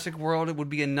of Jurassic World would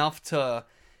be enough to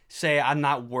say I'm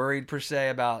not worried per se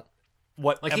about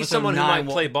what Like episode he's someone who 9 might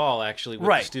will... play ball actually with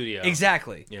right the studio.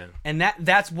 Exactly. Yeah. And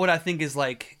that's what I think is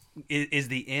like is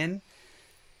the in.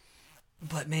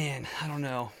 But man, I don't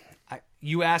know.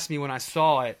 You asked me when I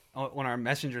saw it on our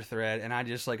messenger thread, and I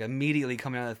just like immediately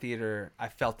coming out of the theater, I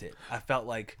felt it. I felt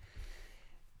like,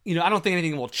 I don't think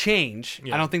anything will change.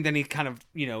 Yeah. I don't think that any kind of,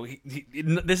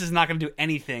 this is not going to do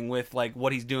anything with like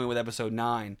what he's doing with episode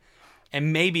 9.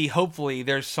 And maybe, hopefully,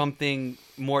 there's something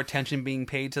more attention being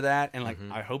paid to that. And like,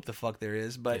 I hope the fuck there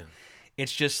is. But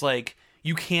it's just like,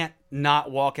 you can't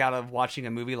not walk out of watching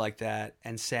a movie like that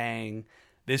and saying,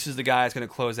 this is the guy that's going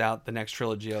to close out the next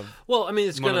trilogy of Well, I mean,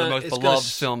 it's one going of the to most beloved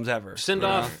films ever. send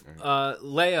off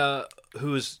Leia,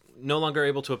 who's no longer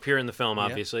able to appear in the film,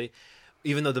 obviously,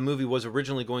 even though the movie was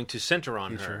originally going to center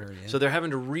on her. So they're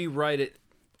having to rewrite it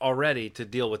already to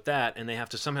deal with that, and they have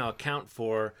to somehow account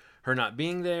for her not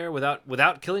being there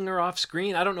without killing her off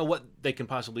screen. I don't know what they can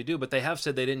possibly do, but they have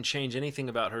said they didn't change anything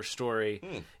about her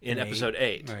story in episode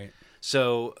 8. Right.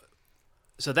 So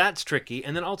that's tricky.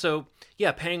 And then also,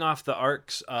 paying off the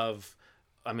arcs of,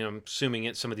 I mean, I'm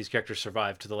assuming some of these characters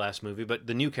survived to the last movie, but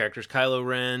the new characters, Kylo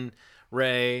Ren,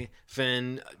 Rey,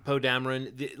 Finn, Poe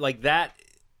Dameron, like that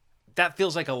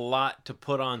feels like a lot to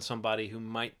put on somebody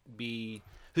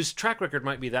whose track record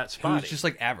might be that spotty. Who's just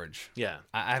like average. Yeah.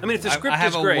 I mean, if the script I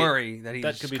have is a great, worry that he's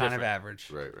that could be kind of different. average.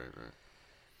 Right.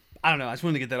 I don't know. I just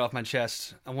wanted to get that off my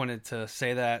chest. I wanted to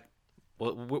say that.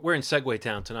 Well, we're in Segway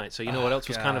Town tonight, so you know what else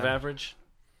was kind of God. average?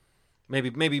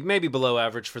 Maybe below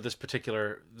average for this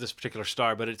particular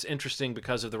star, but it's interesting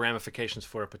because of the ramifications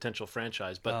for a potential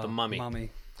franchise. But The Mummy.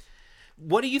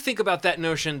 What do you think about that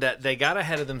notion that they got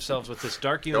ahead of themselves with this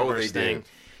Dark Universe they thing?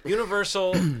 did.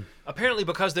 Universal, apparently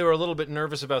because they were a little bit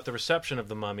nervous about the reception of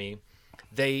The Mummy,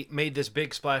 they made this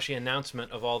big splashy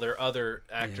announcement of all their other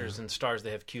actors and stars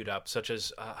they have queued up, such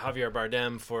as Javier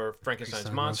Bardem for Frankenstein's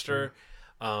Monster,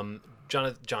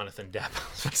 Jonathan Depp.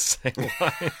 I was about to say,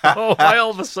 why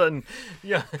all of a sudden,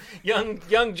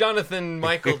 young Jonathan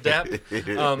Michael Depp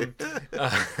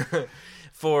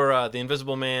for The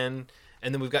Invisible Man.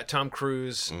 And then we've got Tom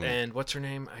Cruise and what's her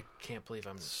name? I can't believe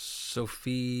I'm...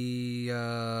 Sophia...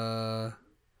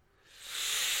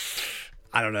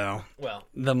 I don't know. Well...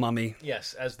 The Mummy.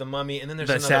 Yes, as the Mummy. And then there's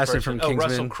The another assassin person. from Kingsman.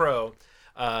 Russell Crowe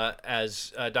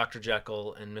as Dr.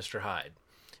 Jekyll and Mr. Hyde,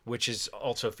 which is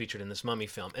also featured in this Mummy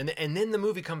film. And then the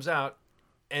movie comes out,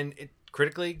 and it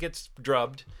critically gets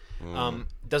drubbed.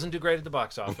 Doesn't do great at the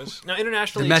box office. Now,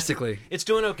 internationally... Domestically. It's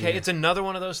doing okay. Yeah. It's another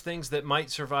one of those things that might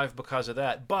survive because of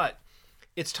that. But...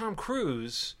 it's Tom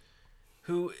Cruise,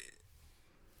 who,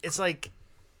 it's like,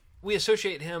 we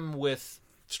associate him with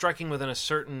striking within a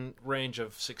certain range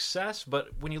of success, but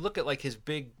when you look at, like, his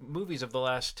big movies of the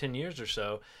last 10 years or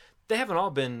so, they haven't all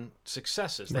been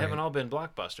successes. They haven't all been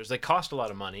blockbusters. They cost a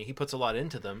lot of money. He puts a lot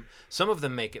into them. Some of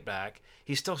them make it back.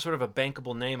 He's still sort of a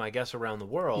bankable name, I guess, around the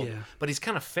world, but he's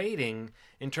kind of fading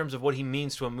in terms of what he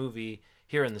means to a movie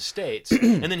here in the States.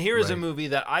 And then here is a movie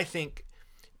that I think...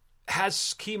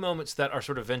 has key moments that are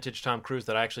sort of vintage Tom Cruise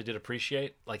that I actually did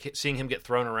appreciate. Like seeing him get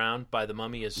thrown around by the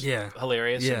Mummy is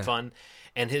hilarious and fun.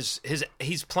 And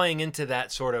he's playing into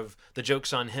that sort of the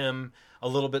joke's on him a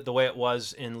little bit the way it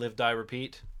was in Live, Die,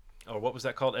 Repeat. Or what was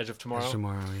that called? Edge of Tomorrow? Edge of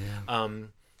Tomorrow, yeah.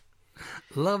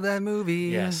 Love that movie.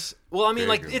 Yes. Well, I mean,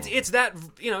 like, it's that,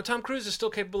 Tom Cruise is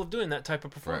still capable of doing that type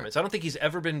of performance. Right. I don't think he's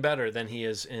ever been better than he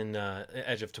is in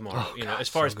Edge of Tomorrow, as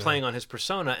far as playing on his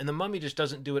persona. And The Mummy just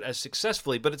doesn't do it as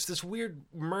successfully. But it's this weird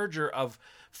merger of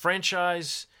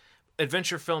franchise,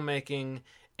 adventure filmmaking,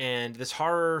 and this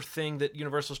horror thing that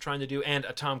Universal's trying to do, and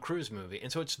a Tom Cruise movie.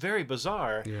 And so it's very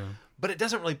bizarre. Yeah. But it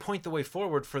doesn't really point the way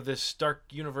forward for this Dark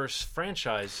Universe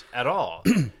franchise at all.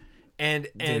 And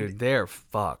dude, they're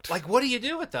fucked. Like, what do you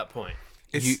do at that point?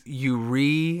 You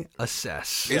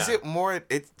reassess. Is it more?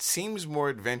 It seems more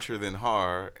adventure than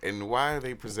horror. And why are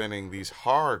they presenting these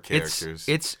horror characters?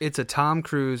 It's a Tom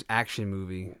Cruise action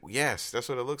movie. Yes, that's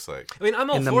what it looks like. I mean, I'm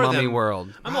all in the for Mummy them.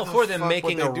 World. I'm all for them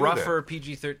making a rougher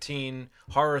PG-13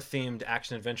 horror-themed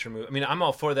action adventure movie. I mean, I'm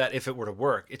all for that if it were to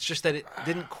work. It's just that it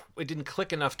didn't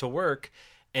click enough to work,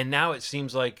 and now it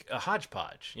seems like a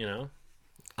hodgepodge. You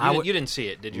didn't see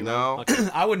it, did you? No. Okay.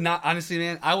 I would not, honestly,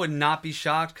 man, I would not be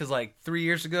shocked because, like, 3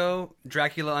 years ago,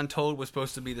 Dracula Untold was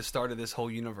supposed to be the start of this whole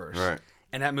universe. Right.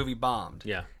 And that movie bombed.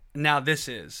 Yeah. Now this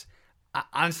is.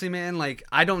 Honestly, man, like,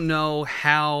 I don't know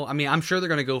how. I mean, I'm sure they're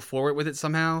going to go forward with it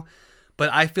somehow,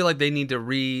 but I feel like they need to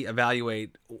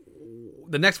reevaluate.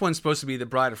 The next one's supposed to be The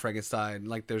Bride of Frankenstein.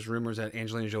 Like, there's rumors that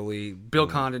Angelina Jolie, Bill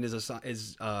Condon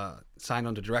is signed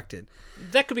on to direct it.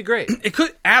 That could be great. It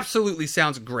could absolutely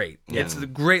sounds great. Yeah. It's a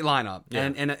great lineup,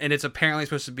 Yeah. and it's apparently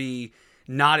supposed to be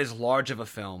not as large of a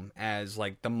film as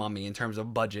like The Mummy in terms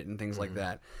of budget and things like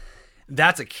that.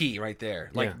 That's a key right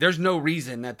there. Like, there's no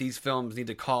reason that these films need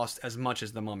to cost as much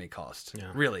as The Mummy cost.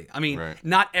 Yeah. Really, I mean,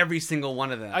 not every single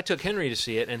one of them. I took Henry to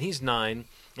see it, and he's 9,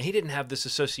 and he didn't have this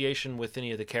association with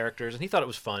any of the characters, and he thought it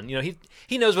was fun.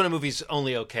 He knows when a movie's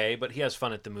only okay, but he has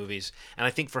fun at the movies. And I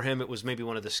think for him, it was maybe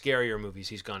one of the scarier movies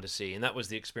he's gone to see, and that was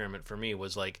the experiment for me.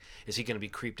 Was like, is he going to be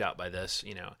creeped out by this?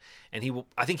 And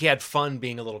I think he had fun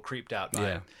being a little creeped out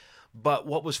by it. But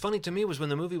what was funny to me was when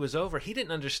the movie was over, he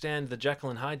didn't understand the Jekyll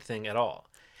and Hyde thing at all.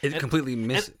 It completely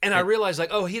missed. And I realized, like,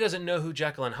 oh, he doesn't know who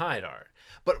Jekyll and Hyde are.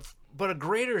 But a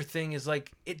greater thing is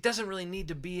like it doesn't really need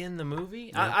to be in the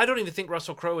movie. I don't even think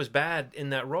Russell Crowe is bad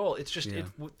in that role. It's just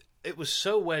it was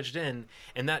so wedged in,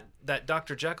 and that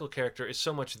Dr. Jekyll character is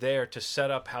so much there to set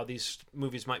up how these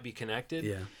movies might be connected.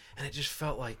 Yeah. And it just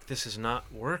felt like this is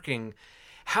not working.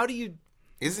 How do you...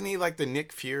 Isn't he like the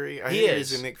Nick Fury? He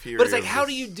is. He's the Nick Fury. But it's like, how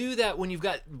do you do that when you've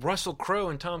got Russell Crowe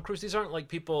and Tom Cruise? These aren't like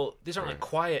people. These aren't like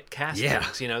quiet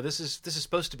castings. You know, this is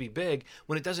supposed to be big.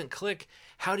 When it doesn't click,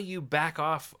 how do you back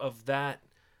off of that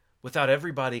without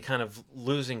everybody kind of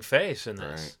losing face in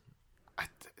this? Right.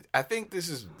 I think this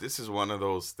is one of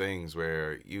those things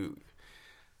where you.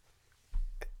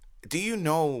 Do you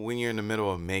know when you're in the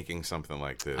middle of making something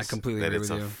like this? I completely that agree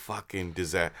it's with a you. fucking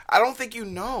disaster. I don't think you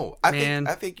know. I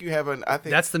think you have an. I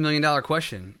think that's the $1 million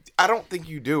question. I don't think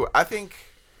you do. I think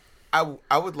I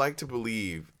would like to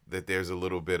believe that there's a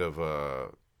little bit of a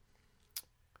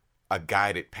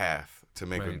guided path to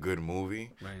make a good movie,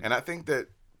 and I think that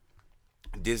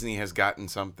Disney has gotten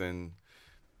something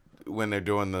when they're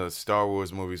doing the Star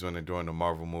Wars movies, when they're doing the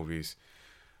Marvel movies.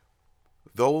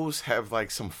 Those have like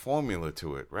some formula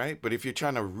to it, right? But if you're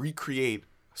trying to recreate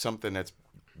something that's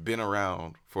been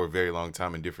around for a very long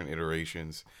time in different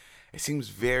iterations, it seems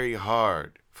very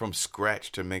hard from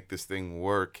scratch to make this thing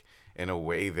work in a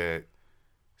way that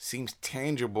seems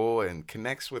tangible and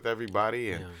connects with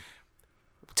everybody. And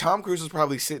Tom Cruise was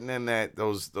probably sitting in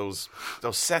those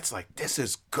sets like, this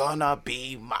is gonna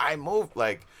be my move.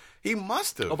 Like, he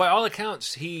must have. Oh, by all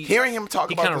accounts, hearing him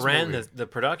talk about kind of this ran movie. the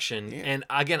production. And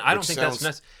again, I don't think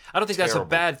that's a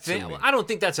bad thing. I don't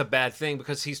think that's a bad thing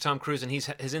because he's Tom Cruise and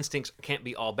his instincts can't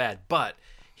be all bad. But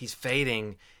he's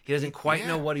fading. He doesn't quite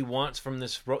know what he wants from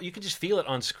this role. You can just feel it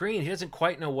on screen. He doesn't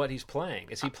quite know what he's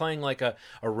playing. Is he playing like a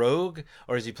rogue,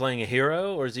 or is he playing a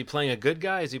hero, or is he playing a good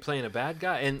guy? Is he playing a bad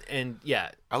guy? And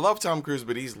yeah, I love Tom Cruise,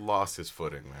 but he's lost his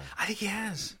footing, man. I think he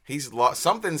has. He's lost.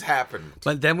 Something's happened.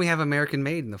 But then we have American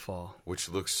Made in the fall, which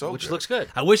looks so which good. looks good.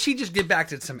 I wish he'd just get back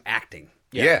to some acting.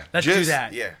 Yeah, Let's do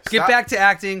that. Yeah, get back to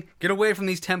acting. Get away from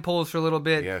these tempos for a little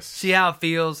bit. Yes. See how it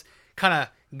feels. Kind of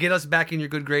get us back in your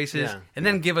good graces, and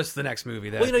then give us the next movie.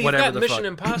 That, Well, you've got Mission fuck.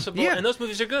 Impossible, and those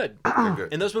movies are good. They're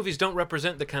good. And those movies don't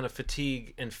represent the kind of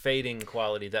fatigue and fading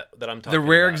quality that I'm talking about. The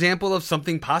rare example of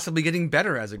something possibly getting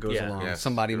better as it goes along. Yes,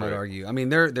 Somebody might right. argue. I mean,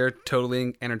 they're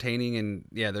totally entertaining, and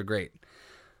they're great.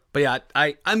 But yeah,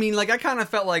 I mean, like, I kind of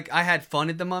felt like I had fun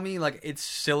at The Mummy. Like, it's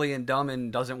silly and dumb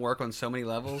and doesn't work on so many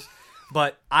levels.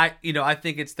 But I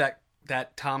think it's that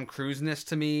Tom Cruise-ness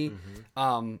to me.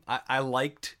 I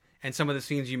liked, and some of the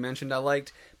scenes you mentioned I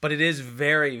liked, but it is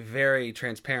very, very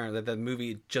transparent that the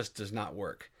movie just does not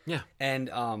work. Yeah. And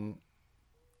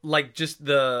like, just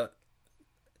the,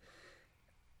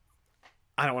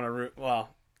 I don't want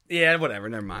to whatever,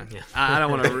 never mind. Yeah. I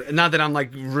don't want to, not that I'm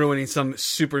like ruining some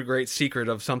super great secret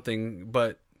of something,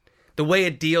 but the way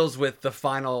it deals with the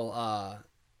final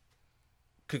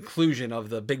conclusion of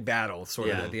the big battle sort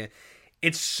of at the end,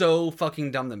 it's so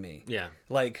fucking dumb to me. Yeah.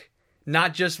 Like,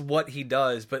 not just what he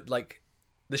does, but like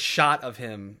the shot of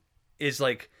him is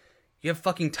like, you have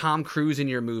fucking Tom Cruise in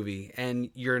your movie and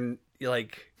you're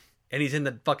like, and he's in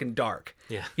the fucking dark.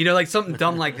 Yeah. You know, like something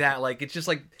dumb like that. Like, it's just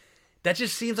like, that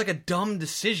just seems like a dumb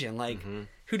decision. Like,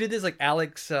 who did this? Like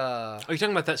Alex. Are you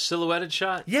talking about that silhouetted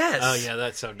shot? Yes. Oh yeah,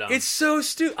 that's so dumb. It's so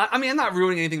stupid. I mean, I'm not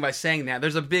ruining anything by saying that.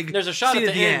 There's a shot at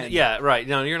the end. Yeah, right.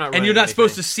 No, you're not. And you're not anything.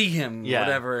 supposed to see him. Yeah.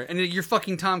 Whatever. And you're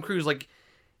fucking Tom Cruise. Like,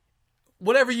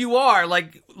 whatever you are,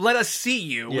 like, let us see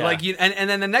you. Yeah. Like, and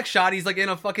then the next shot, he's like in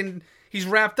a fucking, he's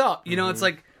wrapped up. You know, it's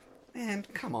like, man,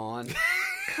 come on.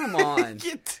 Come on.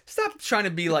 Stop trying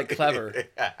to be like clever.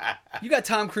 You got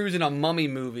Tom Cruise in a Mummy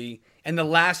movie, and the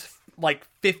last like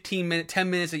 10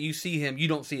 minutes that you see him, you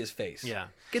don't see his face. Yeah.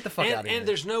 Get the fuck out of here. And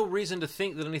there's no reason to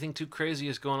think that anything too crazy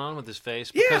is going on with his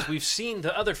face because we've seen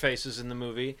the other faces in the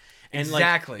movie. And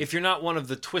exactly. Like, if you're not one of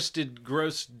the twisted,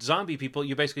 gross zombie people,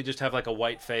 you basically just have like a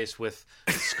white face with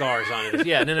scars on it.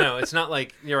 Yeah, no, it's not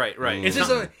like you're right. It's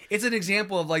just it's an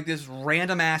example of like this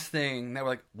random ass thing that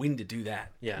we're like, we need to do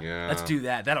that. Yeah. Let's do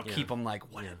that. That'll keep them like,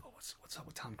 what's up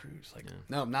with Tom Cruise? Like,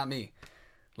 no, not me.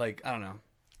 Like, I don't know.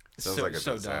 Sounds like a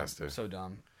disaster. Dumb. So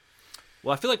dumb.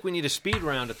 Well, I feel like we need a speed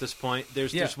round at this point.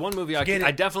 There's one movie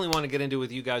I definitely want to get into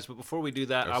with you guys, but before we do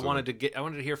that, I wanted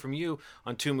to hear from you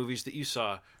on two movies that you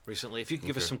saw recently. If you could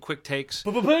give us some quick takes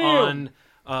on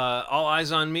All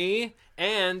Eyes on Me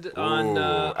and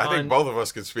I think both of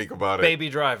us could speak about it. Baby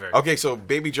Driver. Okay, so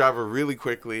Baby Driver, really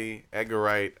quickly. Edgar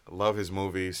Wright, love his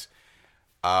movies.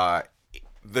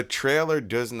 The trailer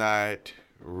does not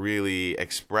really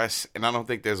express, and I don't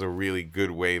think there's a really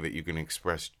good way that you can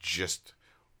express just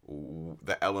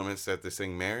the elements that this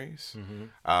thing marries.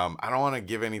 I don't want to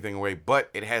give anything away, but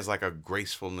it has like a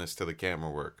gracefulness to the camera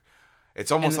work.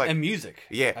 It's almost like and music.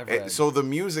 yeah. So the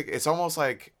music, it's almost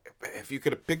like if you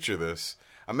could picture this.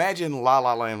 Imagine La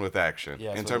La Land with action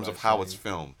in terms of how it's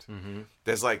filmed.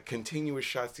 There's like continuous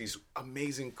shots, these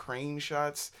amazing crane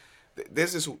shots.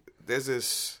 There's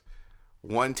this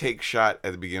one take shot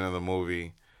at the beginning of the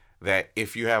movie that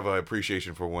if you have an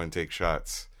appreciation for one take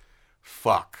shots,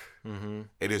 fuck.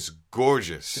 It is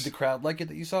gorgeous. Did the crowd like it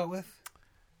that you saw it with?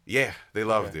 Yeah, they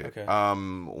loved it. Okay.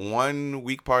 One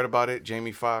weak part about it,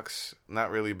 Jamie Foxx,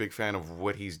 not really a big fan of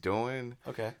what he's doing.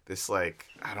 Okay. This like,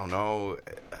 I don't know.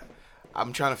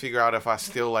 I'm trying to figure out if I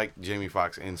still like Jamie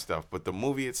Foxx and stuff, but the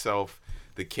movie itself,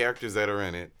 the characters that are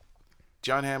in it,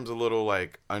 John Hamm's a little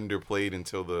like underplayed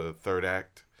until the third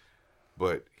act,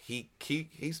 but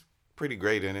he's pretty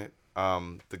great in it.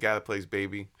 The guy that plays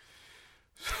Baby,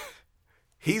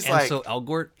 he's Ansel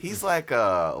Elgort. He's like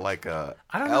a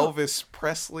I don't know. Elvis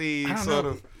Presley sort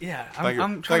of. Yeah, Thank you-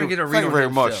 I'm trying to get a read thank you on very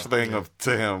him much still. thing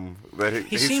to him. That He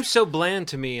he's- seems so bland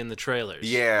to me in the trailers.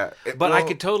 yeah, But I well,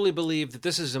 could totally believe that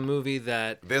this is a movie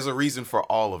that. There's a reason for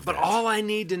all of But that. all I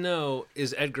need to know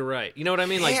is Edgar Wright. You know what I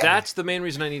mean? Like Yeah. that's the main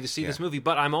reason I need to see this movie.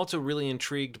 But I'm also really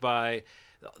intrigued by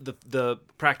the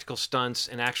practical stunts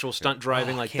and actual stunt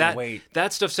driving. Like can't that. wait.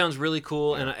 That stuff sounds really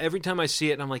cool. And every time I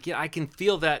see it, I'm like, yeah, I can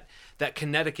feel that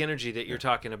kinetic energy that you're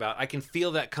talking about. I can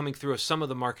feel that coming through some of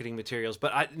the marketing materials.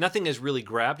 But nothing has really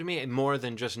grabbed me more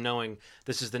than just knowing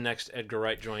this is the next Edgar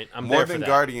Wright joint. I'm more there for than that.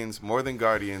 Guardians,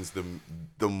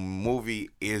 the movie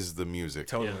is the music.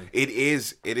 Totally. It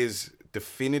is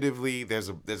definitively. There's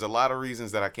a lot of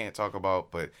reasons that I can't talk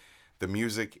about, but the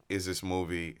music is this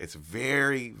movie. It's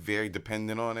very, very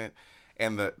dependent on it,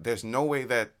 and there's no way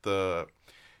that the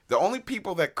only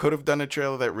people that could have done a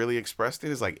trailer that really expressed it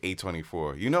is like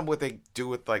A24. You know what they do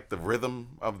with like the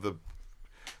rhythm of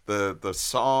the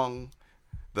song,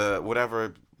 the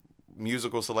whatever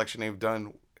musical selection they've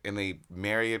done, and they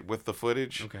marry it with the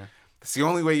footage. Okay. It's the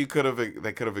only way they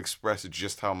could have expressed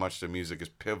just how much the music is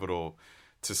pivotal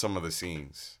to some of the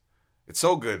scenes. It's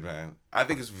so good, man. I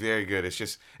think it's very good.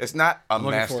 It's not a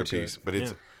looking forward to masterpiece, it. but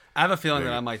it's I have a feeling that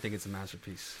Yeah. I might think it's a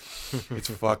masterpiece. it's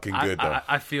fucking good though.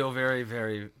 I feel very,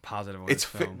 very positive on It's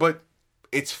this film. but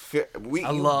it's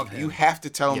I love him. You have to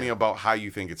tell me about how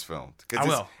you think it's filmed I because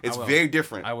will. it's I will. very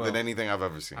different I will. than anything I've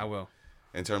ever seen. I will.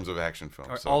 In terms of action films.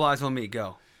 All right, So, all eyes on me.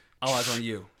 Go. All eyes on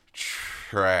you.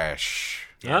 trash.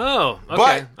 Oh, okay.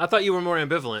 But- I thought you were more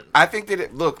ambivalent. I think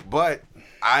that but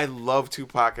I love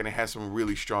Tupac and it has some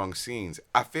really strong scenes.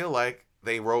 I feel like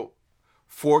they wrote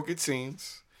 4 good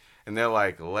scenes and they're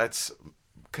like, let's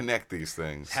connect these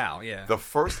things. How? Yeah. The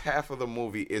first half of the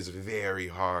movie is very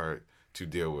hard to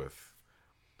deal with.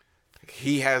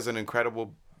 He has an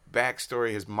incredible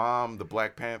backstory. His mom, the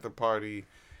Black Panther Party,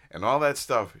 and all that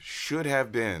stuff should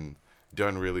have been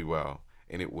done really well.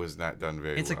 And it was not done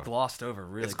very It's well. like glossed over,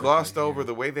 really. It's quickly, glossed yeah. over.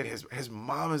 The way that his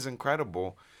mom is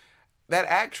incredible. That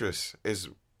actress is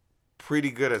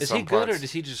pretty good at Is some he good parts. or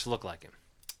does he just look like him?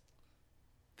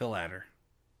 The latter.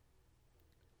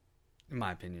 In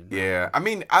my opinion. Yeah, I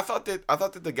mean, I thought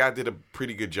that the guy did a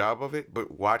pretty good job of it,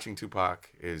 but watching Tupac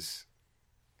is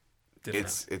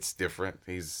Different. it's different.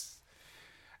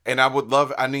 And I would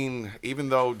love. I mean, even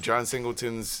though John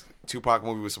Singleton's Tupac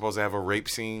movie was supposed to have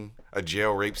a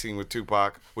jail rape scene with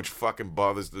Tupac, which fucking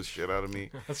bothers the shit out of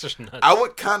me. That's just nuts. I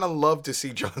would kind of love to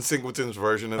see John Singleton's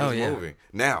version of this yeah. movie.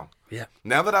 Now Yeah.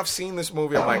 that I've seen this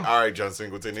movie, I'm like, all right, John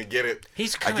Singleton, I get it.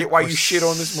 He's I kinda- get why you shit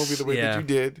on this movie the way Yeah. that you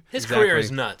did. His Exactly. career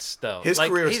is nuts, though. His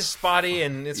career is he's spotty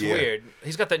and it's Yeah. weird.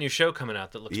 He's got that new show coming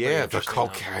out that looks pretty Yeah, the interesting.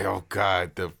 cocaine. Oh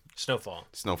God, the Snowfall.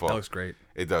 Snowfall. That looks great.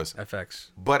 It does. FX.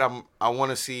 But I want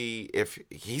to see if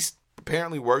he's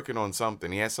apparently working on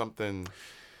something. He has something.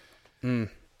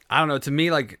 I don't know. To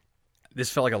me, like, this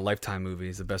felt like a Lifetime movie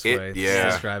is the best way yeah. to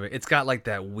describe it. It's got, like,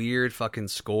 that weird fucking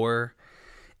score.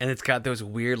 And it's got those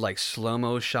weird, like,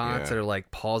 slow-mo shots Yeah. that are, like,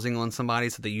 pausing on somebody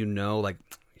so that you know, like,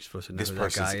 you're supposed to know This who that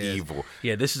person's guy is. evil.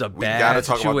 Yeah, this is a We bad gotta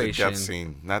talk about the situation. death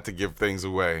scene, not to give things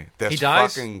away. That's He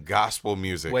dies? fucking gospel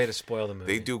music. Way to spoil the movie.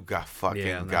 They do got fucking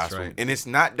Yeah, that's gospel, right. and it's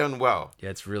not done well. Yeah,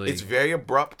 it's really... It's very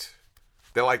abrupt.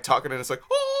 They're like talking, and it's like,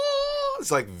 oh,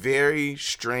 it's like very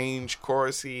strange,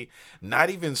 chorusy, not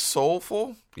even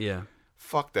soulful. Yeah.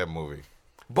 Fuck that movie.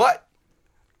 But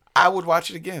I would watch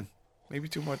it again, maybe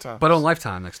 2 more times. But on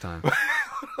Lifetime next time.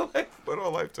 but But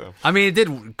on Lifetime. I mean, it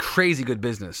did crazy good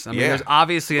business. I mean, Yeah. there's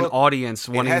obviously an Look, audience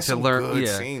It wanting has to some learn. good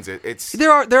Yeah. scenes. It's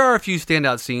There are a few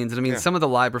standout scenes, and I mean, Yeah. some of the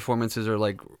live performances are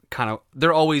like kind of.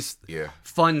 They're always Yeah.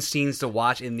 fun scenes to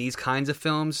watch in these kinds of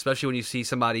films, especially when you see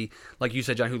somebody like you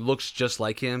said, John, who looks just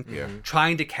like him, Yeah.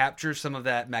 trying to capture some of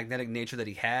that magnetic nature that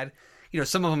he had. You know,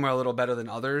 some of them are a little better than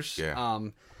others. Yeah.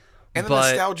 Um, And the but-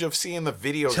 nostalgia of seeing the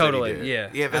videos Totally, that he yeah,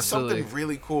 did. Yeah, there's absolutely. something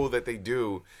really cool that they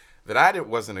do that I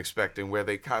wasn't expecting, where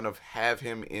they kind of have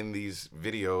him in these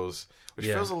videos, which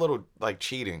Yeah. feels a little like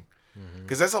cheating.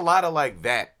 Because there's a lot of like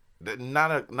that.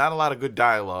 Not a lot of good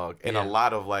dialogue and a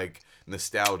lot of like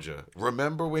nostalgia.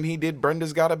 Remember when he did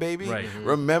Brenda's Got a Baby? Right.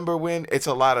 Remember when it's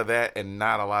a lot of that and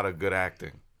not a lot of good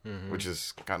acting, which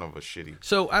is kind of a shitty.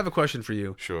 So I have a question for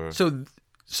you. Sure.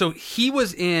 So he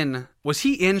was in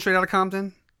Straight Outta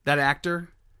Compton? That actor?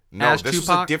 No, as this Tupac?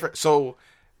 was a different. So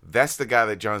that's the guy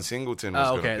that John Singleton was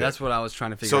Oh, going okay. to That's what I was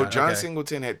trying to figure So out. John Okay.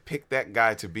 Singleton had picked that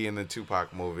guy to be in the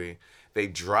Tupac movie. They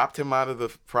dropped him out of the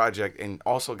project and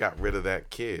also got rid of that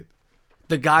kid.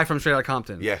 The guy from Straight Outta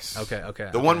Compton. Yes. Okay.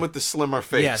 The one with the slimmer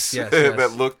face. Yes.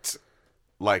 that looked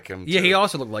like him. Yeah, too. he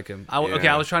also looked like him. Okay,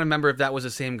 Yeah. I was trying to remember if that was the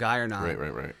same guy or not.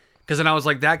 Right. Because then I was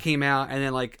like, that came out, and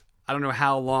then like I don't know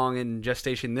how long in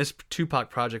gestation this Tupac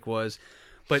project was,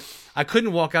 but I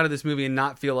couldn't walk out of this movie and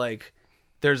not feel like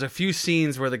there's a few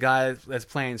scenes where the guy that's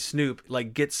playing Snoop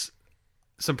like gets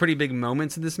some pretty big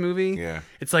moments in this movie. Yeah.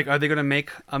 It's like, are they going to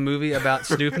make a movie about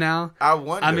Snoop now? I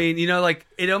wonder. I mean, you know, like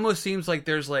it almost seems like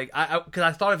there's like because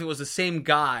I thought if it was the same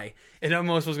guy, it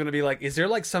almost was going to be like, is there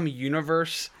like some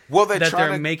universe well, that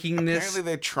they're making this? Apparently,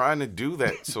 they're trying to do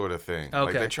that sort of thing. Like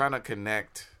Okay. they're trying to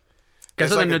connect.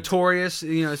 Because There's like like a- Notorious,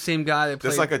 you know, same guy that played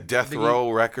There's like a Death Biggie.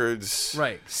 Row Records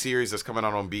Right. series that's coming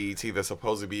out on BET that's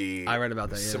supposed to be I read about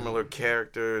that, yeah. similar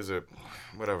characters or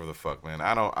whatever the fuck, man.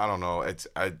 I don't know.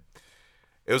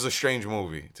 It was a strange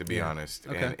movie, to be honest.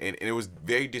 Okay. And it was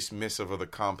very dismissive of the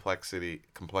complexity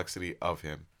of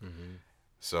him.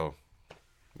 So,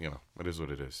 you know, it is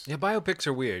what it is. Yeah, biopics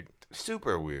are weird.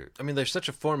 Super weird. I mean, there's such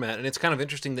a format, and it's kind of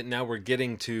interesting that now we're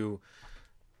getting to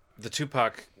the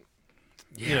Tupac,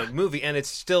 movie, and it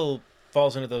still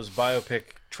falls into those biopic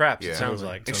traps. Yeah. It sounds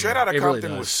like. And Straight Outta It really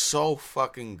Compton does. was so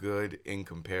fucking good in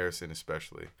comparison,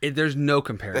 especially. There's no That's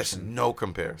comparison. no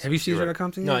comparison. Have you seen You're Straight right. Outta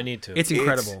Compton? No, yet? I need to. It's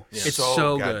incredible. It's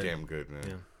so good. goddamn good,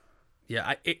 man.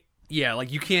 Yeah,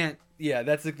 like you can't. Yeah,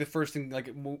 that's like the first thing. Like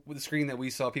with the screen that we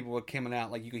saw, people were coming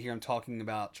out. Like you could hear them talking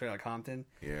about Straight Outta Compton.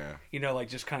 Yeah. You know, like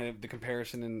just kind of the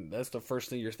comparison, and that's the first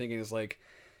thing you're thinking is like,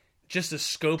 just the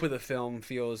scope of the film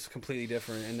feels completely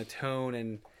different, and the tone,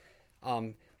 and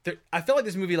I felt like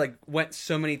this movie like went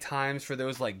so many times for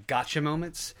those like gotcha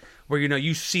moments where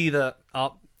you see the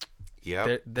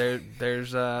Yep.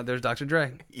 there's Dr.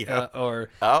 Dre. Yep. Or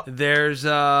Oh. there's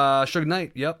Suge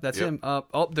Knight. Yep, that's Yep. him.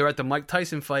 They're at the Mike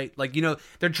Tyson fight. Like,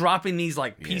 they're dropping these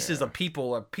like pieces of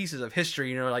people or pieces of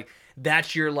history, like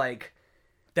that's your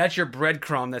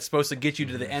breadcrumb that's supposed to get you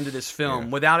to the end of this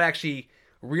film without actually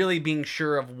really being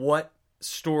sure of what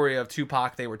story of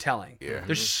Tupac they were telling. Yeah.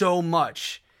 There's so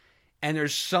much. And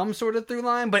there's some sort of through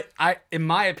line, but in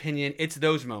my opinion, it's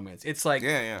those moments. It's like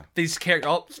these characters.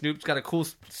 Oh, Snoop's got a cool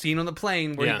scene on the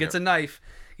plane where he gets a knife,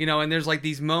 and there's like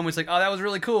these moments like, oh, that was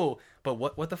really cool. But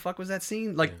what the fuck was that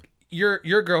scene? Like your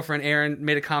girlfriend Erin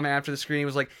made a comment after the screening,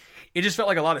 was like, it just felt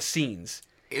like a lot of scenes.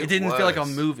 It didn't feel like a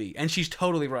movie, and she's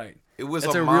totally right. It was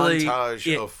That's a really-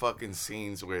 montage of fucking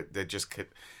scenes where they just could.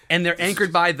 And they're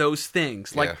anchored by those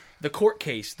things, like Yeah. the court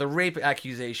case, the rape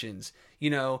accusations,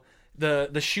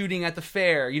 the shooting at the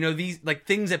fair, these like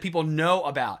things that people know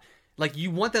about. Like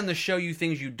you want them to show you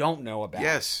things you don't know about.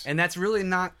 Yes. And that's really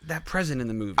not that present in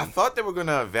the movie. I thought they were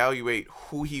gonna evaluate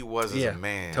who he was as Yeah, a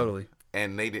man. totally.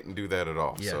 And they didn't do that at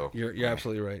all. yeah, So you're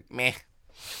absolutely right. meh.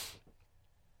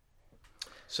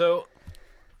 So,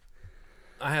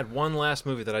 I had one last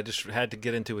movie that I just had to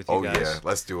get into with you guys. Yeah,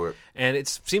 let's do it. And it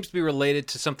seems to be related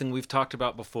to something we've talked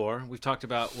about before. We've talked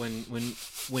about when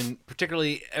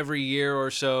particularly every year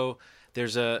or so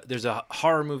there's a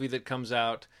horror movie that comes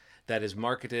out that is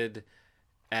marketed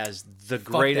as the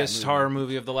greatest movie. horror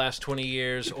movie of the last 20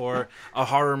 years, or a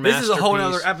horror This masterpiece. is a whole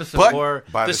other episode. But- or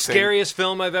by the the same- scariest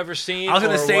film I've ever seen. I was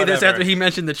going to or say this whatever. after he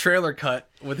mentioned the trailer cut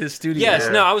with his studio. Yes,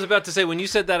 Yeah. no, I was about to say, when you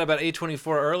said that about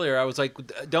A24 earlier, I was like,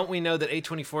 don't we know that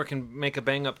A24 can make a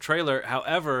bang-up trailer?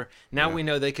 However, now we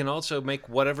know they can also make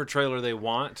whatever trailer they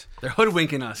want, They're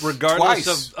hoodwinking us. regardless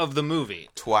Twice. of the movie.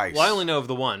 Twice. Well, I only know of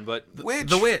the one, but... Witch.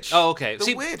 The Witch. Oh, okay.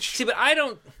 The Witch. See, but I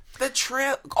don't... The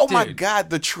trailer. Oh my Dude, God,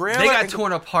 the trailer. They got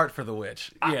torn apart for The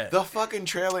Witch. Yeah. The fucking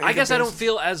trailer. I guess I don't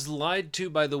feel as lied to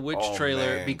by the Witch Oh,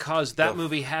 trailer man. because that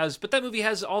movie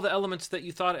has all the elements that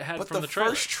you thought it had But from the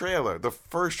trailer. the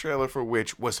first trailer for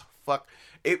Witch was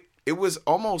It was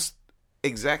almost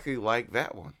exactly like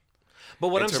that one. But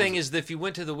what in I'm terms saying of- is that if you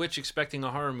went to The Witch expecting a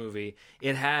horror movie,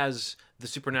 it has the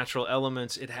supernatural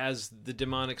elements, it has the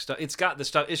demonic stuff, it's got the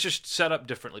stuff, it's just set up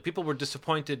differently. People were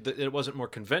disappointed that it wasn't more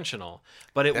conventional,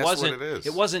 but That's what it is.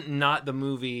 It wasn't not the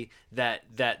movie that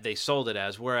they sold it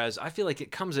as. Whereas I feel like It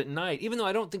Comes at Night, even though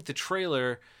I don't think the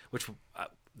trailer, which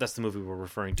that's the movie we're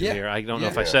referring to Yeah. here. I don't know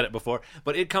Yeah. if I said it before,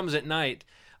 but It Comes at Night,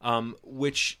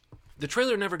 which the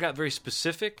trailer never got very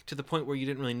specific to the point where you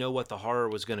didn't really know what the horror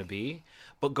was going to be.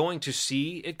 But going to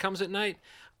see It Comes at Night,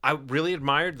 I really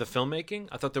admired the filmmaking.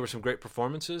 I thought there were some great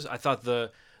performances. I thought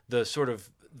the sort of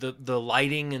the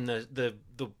lighting and the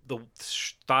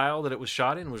style that it was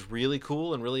shot in was really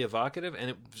cool and really evocative, and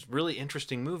it was a really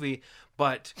interesting movie.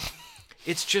 But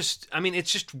it's just, I mean,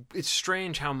 it's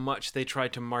strange how much they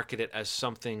tried to market it as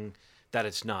something that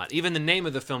it's not. Even the name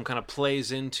of the film kind of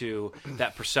plays into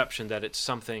that perception that it's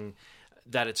something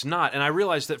that it's not. And I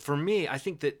realized that for me, I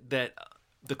think that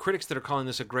the critics that are calling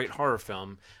this a great horror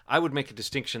film, I would make a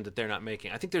distinction that they're not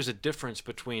making. I think there's a difference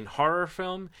between horror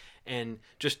film and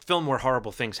just film where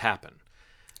horrible things happen.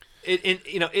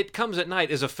 It Comes at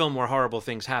Night is a film where horrible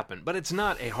things happen, but it's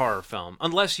not a horror film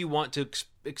unless you want to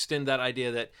extend that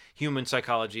idea that human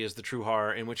psychology is the true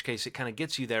horror, in which case it kind of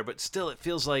gets you there. But still, it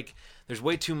feels like there's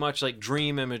way too much like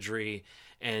dream imagery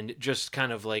and just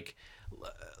kind of like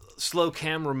slow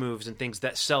camera moves and things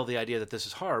that sell the idea that this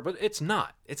is horror, but it's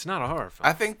not. It's not a horror film.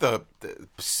 I think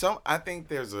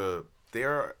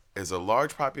there is a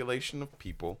large population of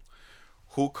people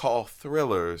who call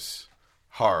thrillers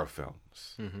horror films,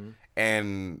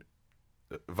 and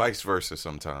vice versa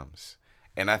sometimes.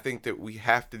 And I think that we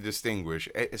have to distinguish,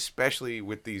 especially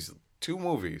with these two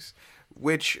movies,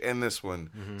 Witch and this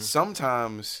one.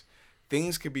 Sometimes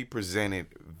things can be presented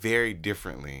very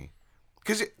differently.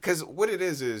 Because what it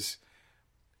is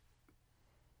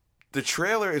the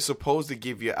trailer is supposed to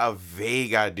give you a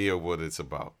vague idea of what it's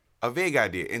about. A vague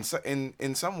idea. In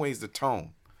some ways, the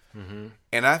tone.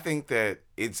 And I think that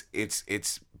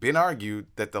it's been argued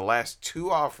that the last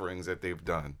two offerings that they've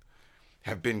done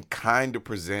have been kind of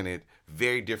presented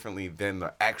very differently than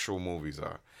the actual movies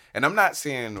are. And I'm not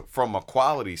saying from a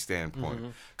quality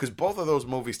standpoint, because both of those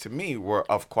movies to me were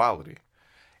of quality.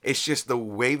 It's just the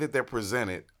way that they're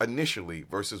presented initially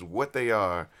versus what they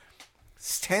are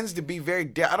tends to be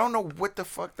very... I don't know what the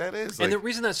fuck that is. And the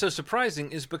reason that's so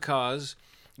surprising is because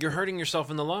you're hurting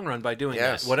yourself in the long run by doing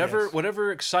that.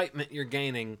 Whatever excitement you're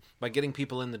gaining by getting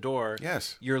people in the door,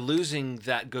 you're losing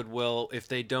that goodwill if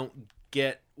they don't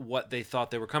get what they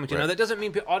thought they were coming to. Now, that doesn't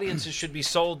mean audiences should be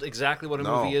sold exactly what a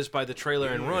movie is by the trailer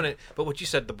and ruin it, but what you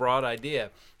said, the broad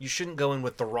idea, you shouldn't go in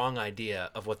with the wrong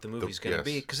idea of what the movie's going to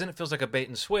be, because then it feels like a bait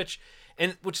and switch,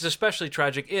 and which is especially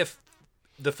tragic if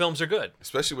the films are good.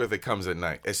 Especially with It Comes at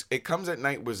Night. It Comes at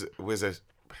Night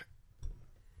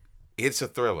it's a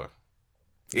thriller.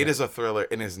 It is a thriller,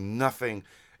 and it's nothing...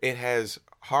 It has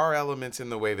horror elements in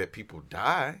the way that people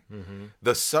die.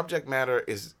 The subject matter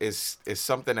is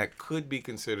something that could be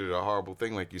considered a horrible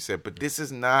thing, like you said, but this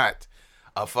is not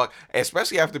a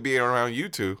especially after being around you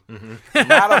two,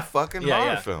 not a fucking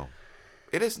horror film.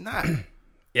 It is not.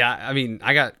 Yeah, I mean,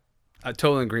 I got a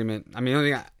total agreement. I mean,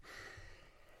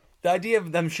 the idea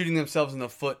of them shooting themselves in the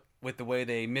foot with the way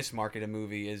they mismarket a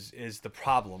movie is the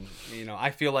problem. You know,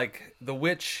 I feel like The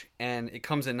Witch and It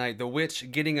Comes at Night, The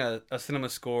Witch getting a cinema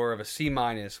score of a C-,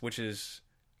 which is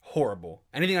horrible.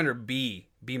 Anything under B-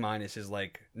 is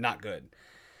like not good.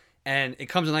 And It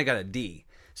Comes at Night got a D.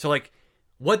 So like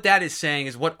what that is saying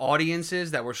is what audiences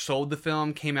that were sold the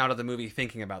film came out of the movie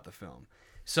thinking about the film.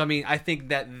 So I mean, I think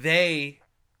that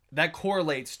that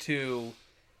correlates to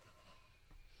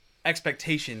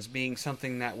expectations being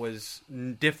something that was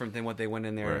different than what they went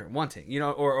in there wanting, you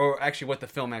know, or actually what the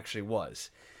film actually was.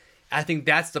 I think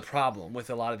that's the problem with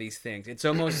a lot of these things. It's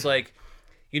almost like,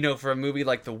 you know, for a movie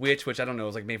like The Witch, which I don't know,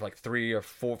 was like maybe like $3 or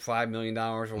 $4, $5 million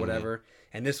or whatever,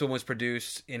 and this one was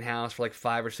produced in house for like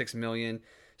 $5 or $6 million.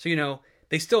 So you know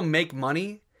they still make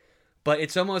money, but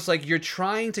it's almost like you're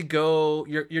trying to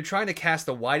cast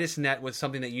the widest net with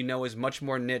something that you know is much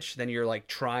more niche than you're like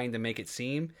trying to make it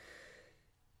seem.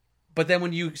 But then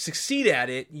when you succeed at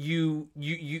it, you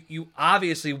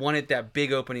obviously wanted that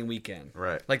big opening weekend,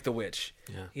 right? Like The Witch.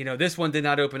 Yeah. You know, this one did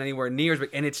not open anywhere near as big,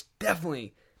 and it's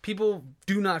definitely, people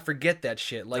do not forget that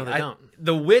shit. Like no, they don't.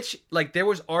 The Witch, like there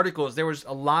was articles, there was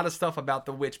a lot of stuff about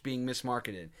The Witch being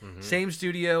mismarketed. Same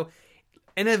studio,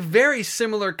 and a very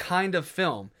similar kind of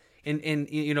film.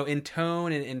 in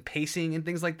tone and in pacing and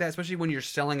things like that, especially when you're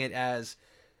selling it as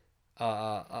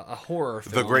a horror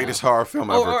film. The greatest horror film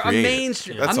ever or created. a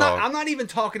mainstream. That's I'm not even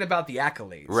talking about the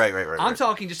accolades. Right. I'm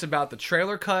talking just about the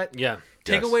trailer cut. Yeah.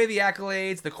 Take Yes. away the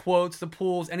accolades, the quotes, the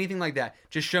pulls, anything like that.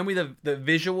 Just show me the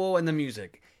visual and the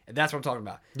music. And that's what I'm talking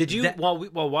about. Did you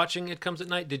while watching It Comes at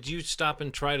Night? Did you stop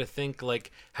and try to think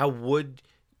like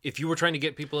if you were trying to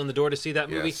get people in the door to see that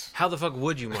movie, Yes. how the fuck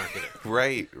would you market it?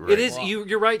 Right. It is.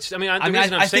 You're right. The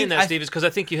reason I'm saying that, Steve, is because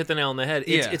I think you hit the nail on the head.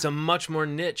 It's a much more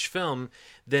niche film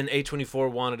than A24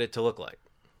 wanted it to look like.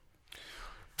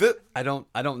 I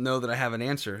don't know that I have an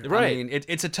answer. Right. I mean,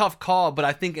 it's a tough call, but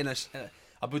I think in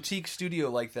a boutique studio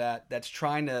like that, that's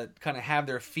trying to kind of have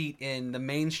their feet in the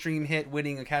mainstream hit,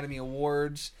 winning Academy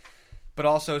Awards, but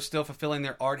also still fulfilling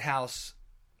their art house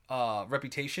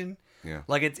reputation. Yeah.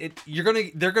 Like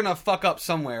they're gonna fuck up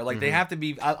somewhere. Like they have to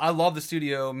be. I love the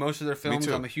studio. Most of their films,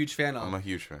 too. I'm a huge fan of. I'm a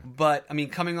huge fan. But I mean,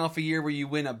 coming off a year where you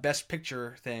win a Best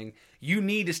Picture thing, you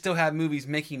need to still have movies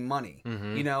making money.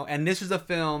 And this is a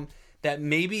film that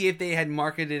maybe if they had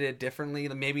marketed it differently,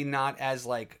 maybe not as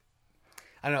like,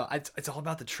 I don't know. It's all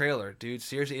about the trailer, dude.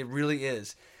 Seriously, it really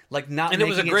is. Like not. And it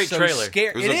was a great trailer.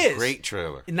 Scary. It was a great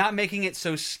trailer. Not making it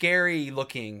so scary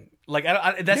looking. Like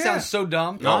that sounds so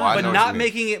dumb. No, I but know what not you mean.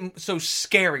 making it so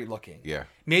scary looking. Yeah.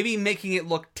 Maybe making it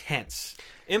look tense.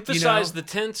 Emphasize the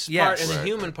tense part Yes. and the Right.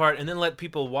 human part, and then let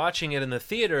people watching it in the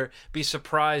theater be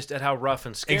surprised at how rough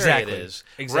and scary Exactly. it is,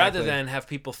 Exactly. rather than have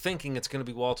people thinking it's going to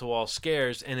be wall-to-wall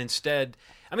scares, and instead,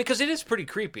 I mean, because it is pretty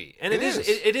creepy, and It is.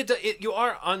 you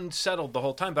are unsettled the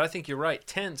whole time. But I think you're right.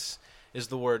 Tense is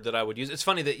the word that I would use. It's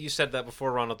funny that you said that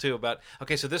before, Ronald, too. About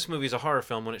okay, so this movie is a horror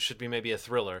film when it should be maybe a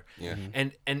thriller. Yeah.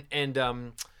 And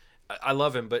I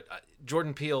love him, but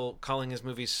Jordan Peele calling his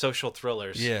movies social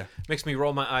thrillers makes me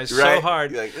roll my eyes so Right.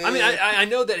 hard. Like, I mean, I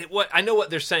know that I know what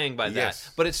they're saying by that,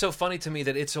 Yes. but it's so funny to me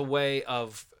that it's a way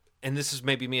of, and this is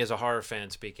maybe me as a horror fan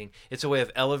speaking, it's a way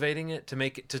of elevating it to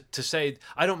make it to say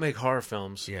I don't make horror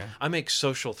films, I make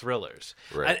social thrillers,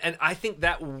 Right. and I think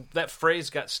that phrase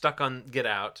got stuck on Get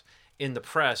Out in the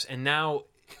press, and now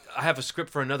I have a script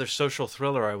for another social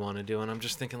thriller I want to do, and I'm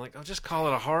just thinking like, I'll just call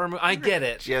it a horror movie. I get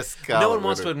it. Just call no it one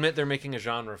wants what to it- admit they're making a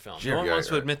genre film. Sure, No one yeah, wants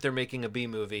to right. admit they're making a B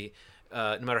movie,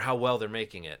 no matter how well they're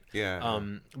making it. Yeah.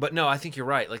 But no, I think you're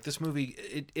right. Like this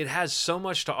movie, it has so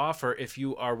much to offer if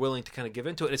you are willing to kind of give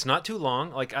into it. It's not too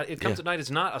long. Like It Comes at Night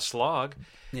is not a slog.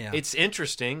 Yeah. It's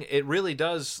interesting. It really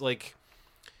does. Like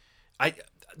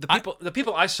the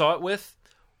people I saw it with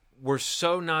were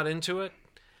so not into it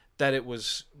that it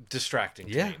was distracting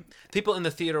to me. People in the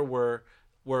theater were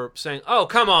saying, "Oh,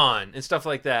 come on," and stuff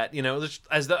like that. You know,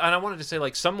 and I wanted to say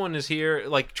like someone is here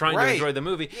like trying to Right. enjoy the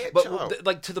movie, Yeah, but chill out.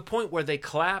 like to the point where they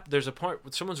clap. There's a point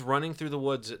where someone's running through the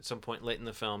woods at some point late in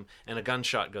the film, and a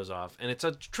gunshot goes off, and it's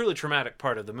a truly traumatic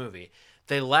part of the movie.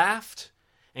 They laughed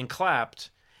and clapped.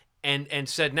 And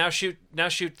said, now shoot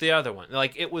the other one.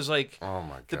 Like it was like, Oh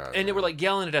my God. and they were like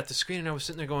yelling it at the screen, and I was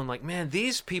sitting there going like, man,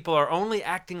 these people are only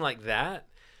acting like that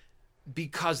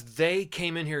because they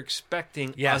came in here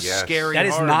expecting Yes. a Yes. scary That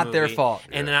is horror not their movie, fault.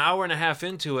 And an hour and a half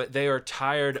into it, they are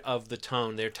tired of the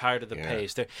tone. They're tired of the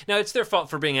pace. Now it's their fault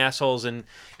for being assholes and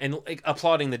like,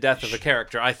 applauding the death of a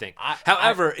character. I think.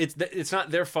 However, it's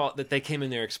not their fault that they came in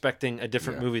there expecting a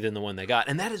different movie than the one they got,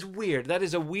 and that is weird. That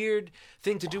is a weird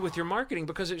thing to do with your marketing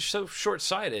because it's so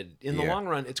short-sighted. In the long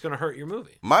run, it's going to hurt your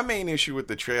movie. My main issue with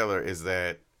the trailer is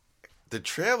that the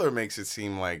trailer makes it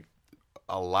seem like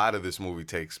a lot of this movie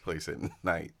takes place at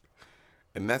night.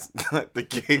 And that's not the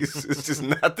case. It's just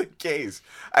not the case.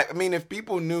 I mean, if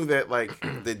people knew that, like,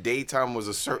 the daytime was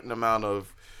a certain amount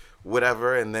of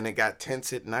whatever and then it got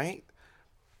tense at night,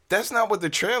 that's not what the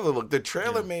trailer looked. The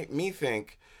trailer made me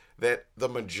think that the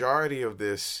majority of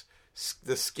this,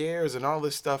 the scares and all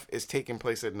this stuff is taking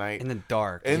place at night. In the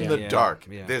dark. In the dark.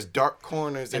 Yeah. There's dark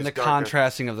corners. And There's the dark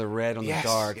contrasting of the red on the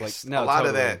dark. yes. Like no, a lot totally.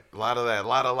 of that. A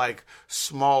lot of like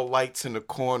small lights in the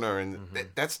corner, and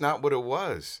that's not what it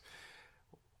was.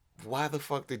 Why the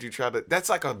fuck did you try to? That's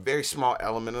like a very small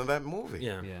element of that movie.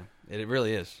 Yeah. Yeah, it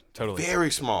really is. Totally.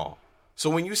 Very small. So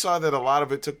when you saw that a lot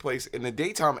of it took place in the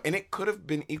daytime, and it could have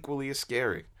been equally as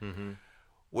scary,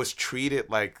 was treated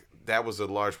like that was a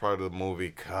large part of the movie.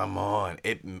 Come on,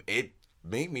 it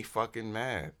made me fucking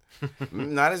mad.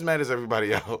 Not as mad as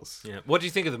everybody else. Yeah. What do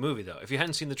you think of the movie though? If you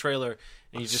hadn't seen the trailer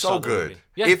and you just So saw the good. movie.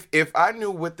 Yeah. If I knew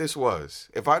what this was,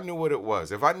 if I knew what it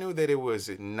was, if I knew that it was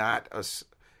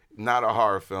not a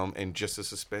horror film and just a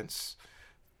suspense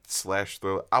 /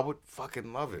 thriller, I would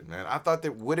fucking love it, man. I thought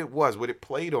that what it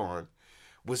played on,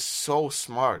 was so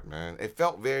smart, man. It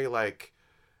felt very like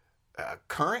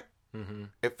current.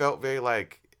 It felt very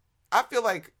like I feel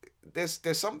like there's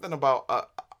something about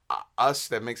us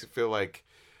that makes it feel like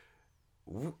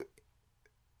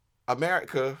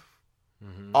America,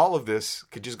 all of this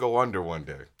could just go under one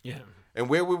day. Yeah. And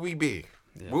where would we be?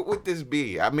 Yeah. What would this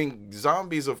be? I mean,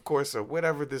 zombies, of course, or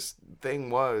whatever this thing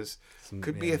was,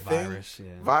 could be a virus, thing.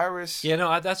 Yeah. Virus. Yeah,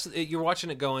 no, you're watching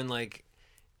it going like,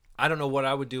 I don't know what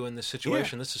I would do in this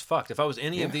situation. This is fucked. If I was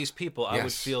any of these people, I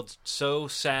would feel so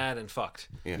sad and fucked.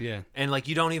 Yeah. And like,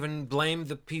 you don't even blame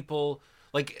the people.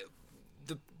 Like,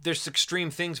 there's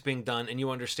extreme things being done, and you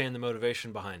understand the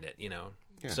motivation behind it. You know.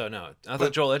 Yeah. So no, I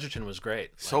thought Joel Edgerton was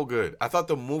great. So good. I thought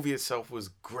the movie itself was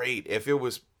great. If it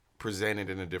was presented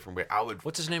in a different way, I would.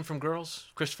 What's his name from Girls?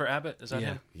 Christopher Abbott, is that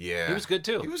him? Yeah, he was good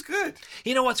too. He was good.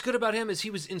 You know what's good about him is he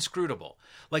was inscrutable.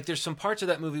 Like, there's some parts of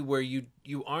that movie where you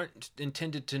aren't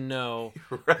intended to know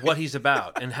what he's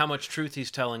about and how much truth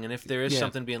he's telling, and if there is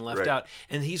something being left out.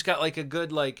 And he's got like a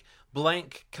good like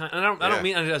blank kind. And I don't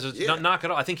mean it as a knock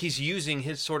at all. I think he's using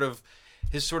his sort of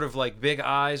like big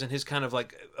eyes and his kind of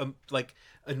like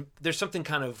there's something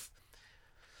kind of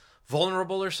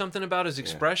vulnerable or something about his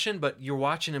expression, but you're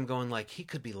watching him going like, he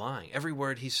could be lying. Every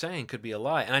word he's saying could be a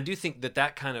lie. And I do think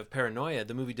that kind of paranoia,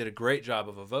 the movie did a great job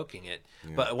of evoking it.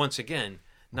 Yeah. But once again,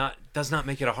 does not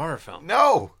make it a horror film.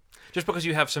 No. Just because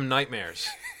you have some nightmares.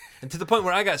 And to the point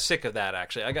where I got sick of that,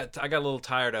 actually. I got a little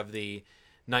tired of the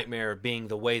nightmare being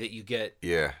the way that you get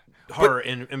horror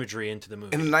imagery into the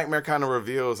movie. And the nightmare kind of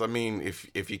reveals, I mean,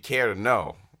 if you care to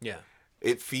know. Yeah.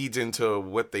 It feeds into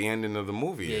what the ending of the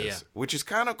movie is, which is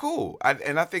kind of cool.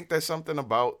 And I think there's something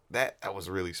about that was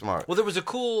really smart. Well, there was a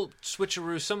cool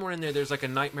switcheroo somewhere in there. There's like a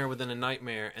nightmare within a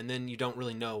nightmare, and then you don't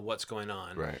really know what's going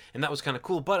on. Right. And that was kind of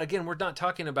cool. But again, we're not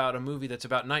talking about a movie that's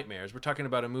about nightmares. We're talking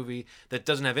about a movie that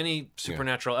doesn't have any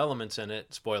supernatural elements in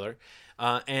it. Spoiler.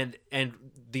 And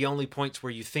the only points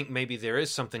where you think maybe there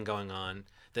is something going on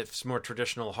that's more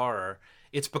traditional horror,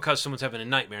 it's because someone's having a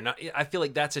nightmare. Now, I feel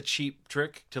like that's a cheap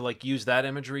trick to like use that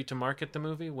imagery to market the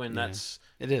movie when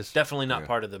it is definitely not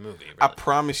part of the movie. Really. I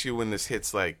promise you, when this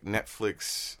hits like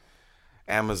Netflix,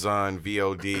 Amazon,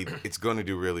 VOD, it's going to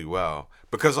do really well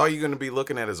because all you're going to be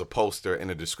looking at is a poster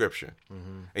and a description,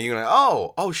 and you're going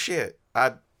to oh shit,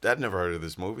 I'd never heard of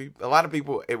this movie. A lot of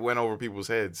people, it went over people's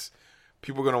heads.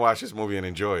 People are going to watch this movie and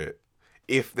enjoy it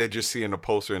if they're just seeing a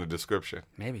poster and a description.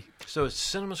 Maybe. So its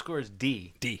cinema score is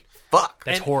D. Fuck.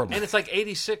 That's horrible. And it's like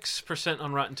 86%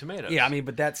 on Rotten Tomatoes. Yeah, I mean,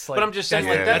 but that's like... But I'm just saying,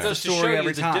 that goes to show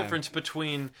you the time. difference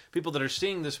between people that are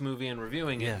seeing this movie and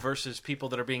reviewing it versus people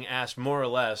that are being asked more or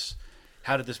less,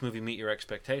 how did this movie meet your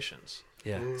expectations?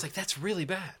 Yeah. It's like, that's really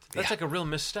bad. That's like a real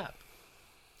misstep.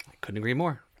 I couldn't agree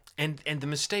more. And the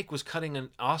mistake was cutting an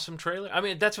awesome trailer. I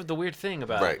mean, that's what the weird thing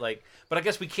about it. Like, but I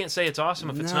guess we can't say it's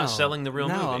awesome if it's not selling the real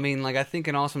movie. No, I mean, like, I think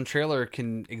an awesome trailer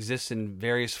can exist in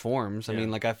various forms. I mean,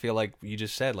 like, I feel like you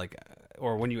just said, like,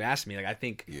 or when you asked me, like, I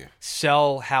think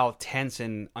sell how tense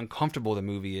and uncomfortable the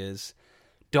movie is.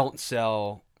 Don't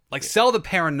sell, like, sell the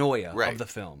paranoia of the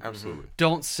film. Absolutely.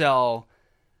 Don't sell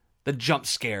the jump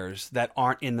scares that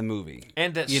aren't in the movie.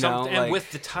 And that and with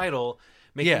the title,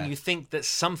 making you think that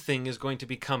something is going to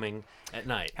be coming at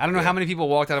night. I don't know how many people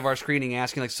walked out of our screening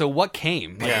asking, like, so what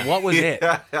came? Like, what was it?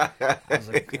 I was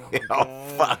like, oh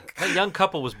fuck. That young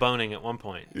couple was boning at one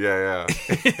point. Yeah.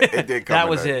 It did come. That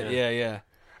was it. Yeah.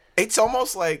 It's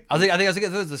almost like I think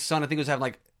it was the son. I think it was having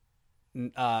like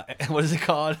what is it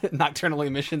called? Nocturnal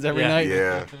emissions every night.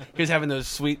 Yeah. He was having those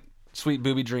sweet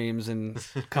booby dreams and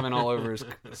coming all over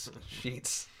his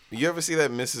sheets. You ever see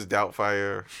that Mrs.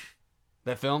 Doubtfire?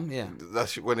 That film? Yeah.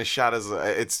 That's when it's shot as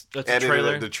it's edited,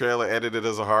 trailer? The trailer edited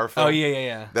as a horror film. Oh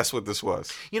yeah. That's what this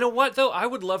was. You know what though? I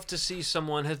would love to see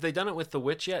someone. Have they done it with The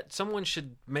Witch yet? Someone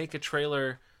should make a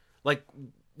trailer like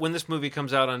when this movie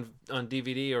comes out on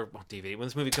DVD or DVD. When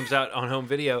this movie comes out on home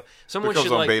video, someone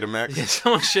should on like Betamax.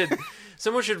 Yeah,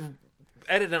 someone should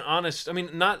edit an honest. I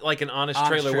mean, not like an honest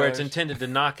trailer where it's intended to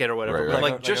knock it or whatever, Right. but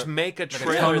like just make a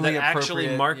trailer that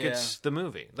actually markets the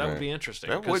movie. That would be interesting.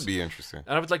 That would be interesting.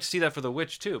 And I would like to see that for The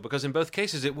Witch too, because in both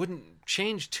cases it wouldn't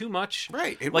change too much.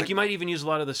 Right. You might even use a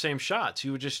lot of the same shots.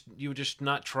 You would just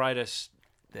not try to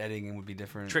the editing would be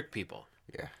different. Trick people.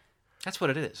 Yeah. That's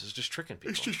what it is. It's just tricking people.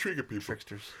 It's just tricking people.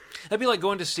 Tricksters. That'd be like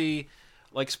going to see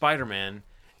like Spider-Man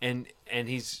and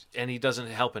he doesn't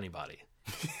help anybody.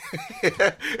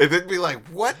 And they'd be like,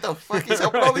 what the fuck? He's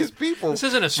helping all these people. This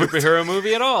isn't a superhero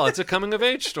movie at all. It's a coming of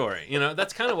age story. You know,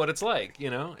 that's kind of what it's like.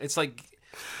 You know, it's like,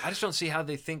 I just don't see how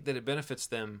they think that it benefits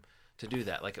them to do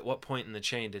that. Like, at what point in the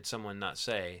chain did someone not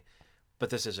say, but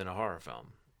this isn't a horror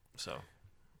film? So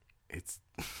it's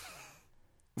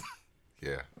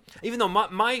yeah. Even though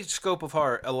my scope of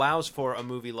horror allows for a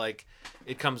movie like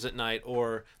It Comes at Night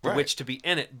or The Witch to be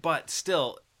in it, but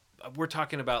still, we're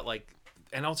talking about like,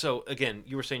 and also again,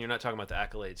 you were saying you're not talking about the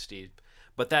accolades, Steve,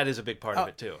 but that is a big part of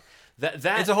it too. That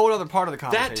It's a whole other part of the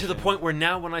conversation. that to the point where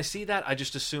now when I see that, I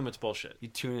just assume it's bullshit. You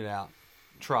tune it out.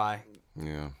 Try.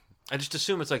 Yeah. I just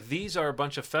assume it's like these are a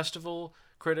bunch of festival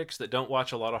critics that don't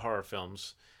watch a lot of horror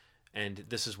films, and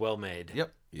this is well made.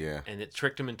 Yep. Yeah. And it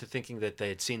tricked them into thinking that they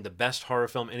had seen the best horror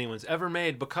film anyone's ever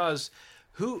made because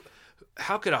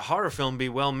how could a horror film be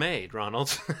well made,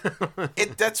 Ronald?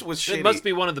 That's what's shitty. It must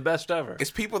be one of the best ever.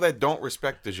 It's people that don't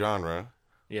respect the genre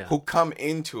Yeah. who come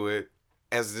into it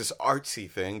as this artsy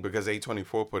thing because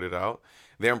A24 put it out.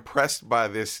 They're impressed by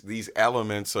these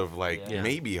elements of like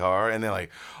maybe horror, and they're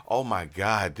like, "Oh my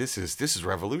god, this is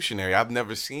revolutionary! I've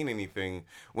never seen anything."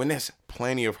 When there's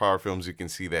plenty of horror films you can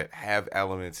see that have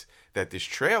elements that this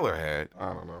trailer had.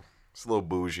 I don't know. It's a little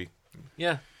bougie.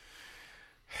 Yeah.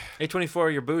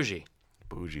 A24, you're bougie.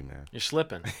 Bougie, man. You're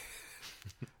slipping.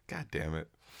 God damn it.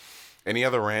 Any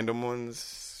other random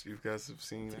ones you guys have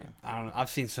seen? I don't know. I've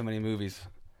seen so many movies.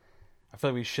 I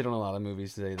feel like we shit on a lot of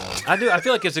movies today, though. I do. I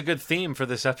feel like it's a good theme for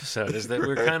this episode. Is that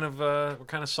we're kind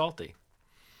of salty,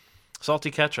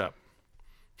 salty ketchup.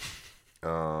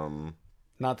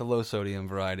 Not the low sodium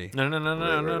variety.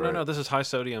 No. This is high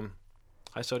sodium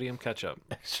ketchup.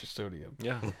 Extra sodium.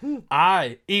 Yeah.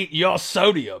 I eat your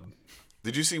sodium.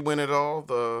 Did you see Win It All,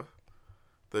 the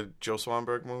Joe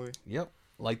Swanberg movie? Yep.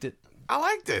 Liked it. I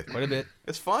liked it. Quite a bit.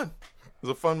 It's fun. It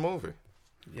was a fun movie.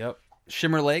 Yep.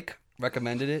 Shimmer Lake.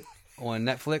 Recommended it on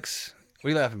Netflix. What are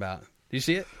you laughing about? Did you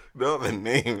see it? No, the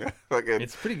name. Fucking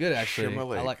It's pretty good, actually. Shimmer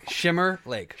Lake. I like Shimmer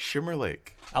Lake. Shimmer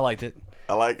Lake. I liked it.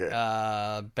 I like it.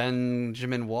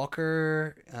 Benjamin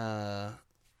Walker,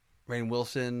 Rainn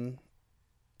Wilson.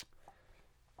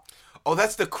 Oh,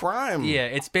 that's the crime. Yeah,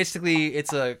 it's basically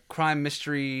a crime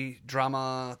mystery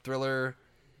drama thriller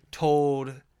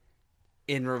told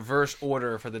in reverse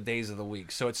order for the days of the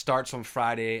week. So it starts on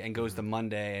Friday and goes to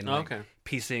Monday, and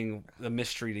piecing the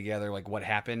mystery together, like what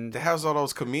happened. It has all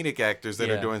those comedic actors that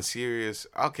Yeah. are doing serious.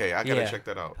 Okay, I gotta check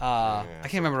that out. I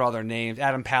can't remember all their names.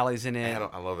 Adam Pally's in it.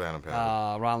 I love Adam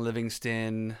Pally. Ron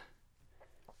Livingston.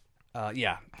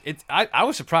 I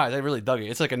was surprised. I really dug it.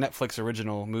 It's like a Netflix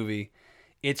original movie.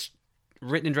 It's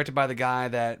written and directed by the guy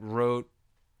that wrote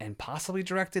and possibly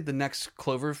directed the next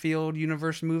Cloverfield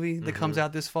universe movie that comes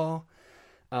out this fall.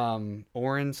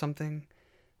 Oren something.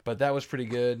 But that was pretty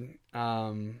good. I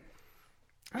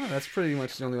don't know, that's pretty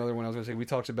much the only other one I was going to say. We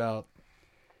talked about...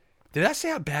 Did I say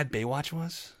how bad Baywatch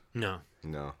was? No.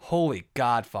 Holy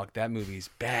God, fuck, that movie's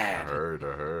bad. I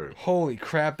heard. Holy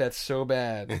crap, that's so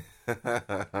bad.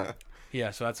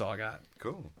 Yeah, so that's all I got.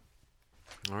 Cool.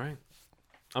 All right.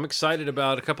 I'm excited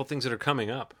about a couple things that are coming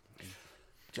up.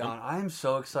 John, I am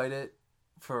so excited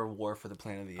for War for the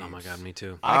Planet of the Apes. Oh my God, me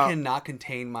too. I cannot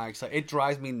contain my excitement. It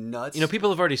drives me nuts. You know, people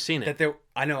have already seen it.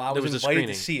 I know, I was a invited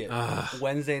to screening. see it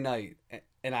Wednesday night,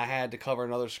 and I had to cover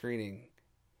another screening.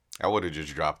 I would have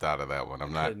just dropped out of that one.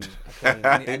 I'm not. I couldn't.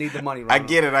 I need the money. I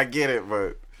Ronald. get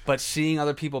it, But seeing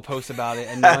other people post about it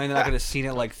and knowing that I could have seen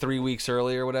it like 3 weeks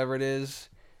earlier, whatever it is,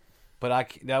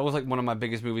 that was like one of my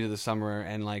biggest movies of the summer,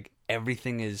 and like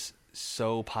everything is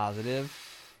so positive,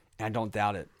 and I don't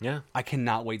doubt it. Yeah. I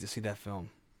cannot wait to see that film.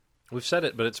 We've said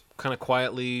it, but it's kind of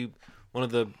quietly one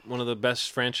of the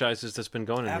best franchises that's been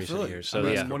going in recent years. So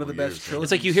I mean, one of the best trilogies.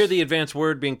 It's like you hear the advanced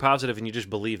word being positive and you just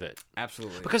believe it.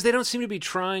 Absolutely. Because they don't seem to be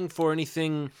trying for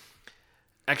anything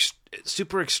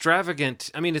super extravagant.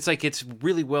 I mean, it's like it's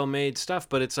really well made stuff,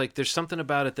 but it's like there's something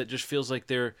about it that just feels like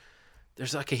there's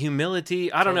like a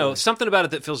humility. I don't know, something about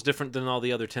it that feels different than all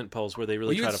the other tent poles where they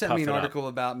really try to puff it up. You sent me an article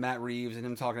about Matt Reeves and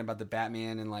him talking about the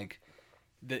Batman and like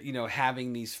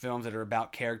having these films that are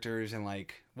about characters and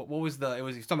like what was he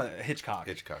was talking about Hitchcock.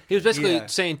 He was basically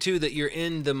saying too that you're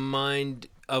in the mind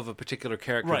of a particular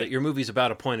character, that your movie's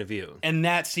about a point of view. And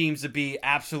that seems to be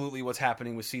absolutely what's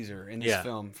happening with Caesar in this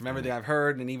film, from everything I've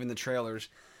heard and even the trailers.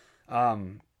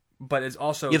 But it's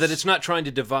also that it's not trying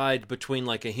to divide between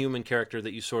like a human character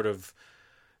that you sort of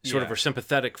are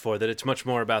sympathetic for. That it's much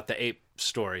more about the ape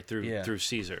story through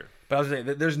Caesar. But I was saying,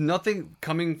 there's nothing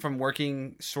coming from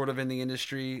working sort of in the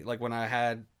industry, like when I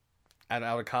had out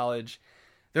of college.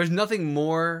 There's nothing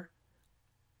more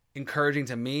encouraging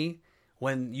to me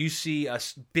when you see a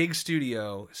big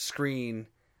studio screen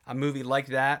a movie like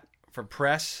that for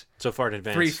press so far in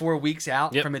advance, 3-4 weeks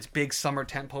out from its big summer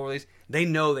tentpole release. They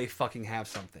know they fucking have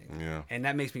something. Yeah. And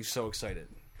that makes me so excited.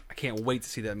 I can't wait to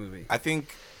see that movie. I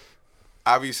think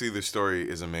obviously the story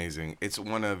is amazing. It's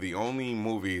one of the only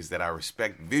movies that I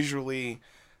respect visually,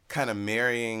 kind of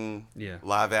marrying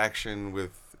live action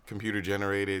with computer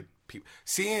generated people.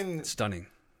 Seeing stunning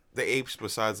the apes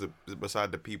beside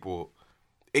the people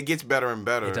it gets better and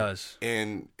better. It does.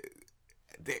 And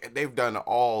they've done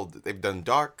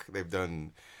dark, they've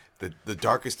done the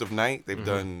darkest of night, they've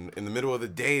done in the middle of the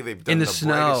day, they've done In the brightest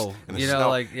snow, in the you know, snow.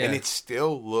 like, yeah. And it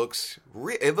still looks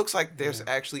it looks like there's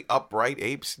actually upright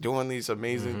apes doing these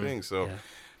amazing things. So Yeah.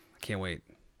 I can't wait.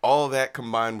 all of that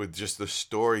combined with just the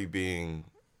story being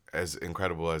as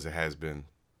incredible as it has been.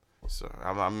 So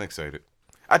I'm excited.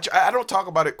 I don't talk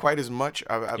about it quite as much,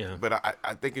 but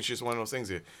I think it's just one of those things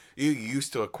that you're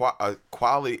used to a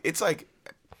quality. It's like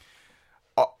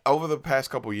over the past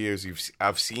couple of years,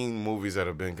 I've seen movies that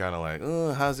have been kind of like,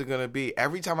 oh, how's it gonna be?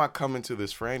 Every time I come into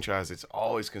this franchise, it's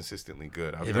always consistently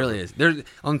good. It really is. There's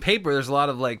on paper, there's a lot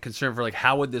of like concern for like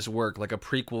how would this work, like a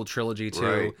prequel trilogy to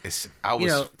Right.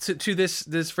 to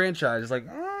this franchise. It's like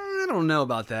I don't know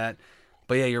about that,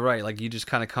 but yeah, you're right. Like you just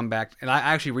kind of come back, and I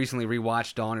actually recently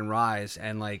rewatched Dawn and Rise,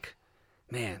 and like,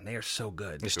 man, they are so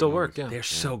good. They still work. Yeah, They're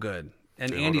so good.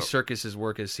 And They Andy hold up. Serkis's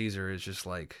work as Caesar is just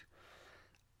like.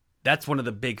 That's one of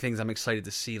the big things I'm excited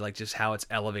to see, like just how it's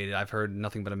elevated. I've heard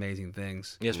nothing but amazing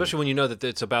things. Yeah, especially when you know that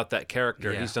it's about that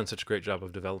character. Yeah. He's done such a great job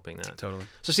of developing that. Totally.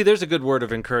 So see, there's a good word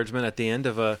of encouragement at the end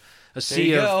of a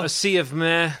sea of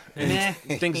meh and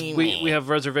things we have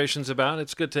reservations about.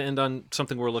 It's good to end on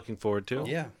something we're looking forward to.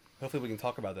 Yeah. Hopefully we can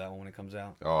talk about that one when it comes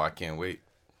out. Oh, I can't wait.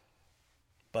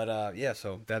 But yeah,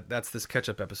 so that's this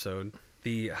catch-up episode,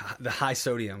 the high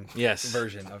sodium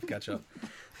version of catch-up.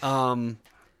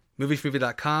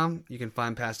 Movieshmovie.com. You can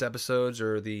find past episodes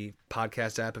or the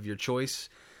podcast app of your choice.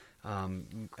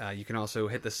 You can also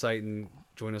hit the site and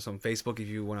join us on Facebook if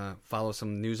you want to follow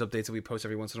some news updates that we post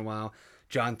every once in a while.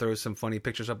 John throws some funny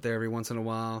pictures up there every once in a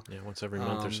while. Yeah, once every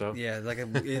month or so. Yeah, like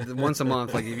once a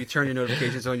month. Like if you turn your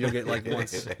notifications on, you'll get like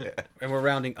once. And we're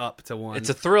rounding up to one. It's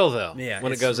a thrill, though, Yeah,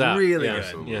 when it it's goes out. really yeah. good.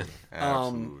 Absolutely. Yeah.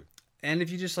 Absolutely. And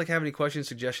if you just like have any questions,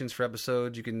 suggestions for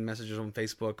episodes, you can message us on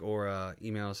Facebook or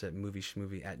email us at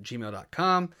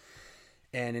movieschmovie@gmail.com.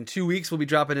 And in 2 weeks, we'll be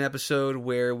dropping an episode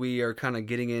where we are kind of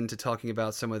getting into talking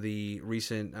about some of the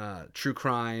recent true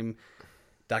crime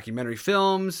documentary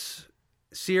films,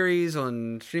 series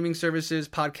on streaming services,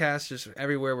 podcasts, just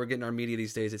everywhere we're getting our media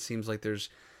these days. It seems like there's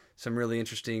some really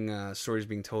interesting stories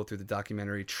being told through the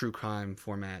documentary true crime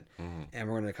format. And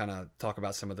we're going to kind of talk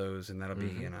about some of those, and that'll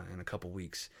be in a couple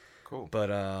weeks. Cool. But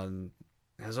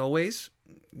as always,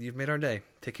 you've made our day.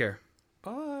 Take care.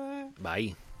 Bye.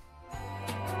 Bye.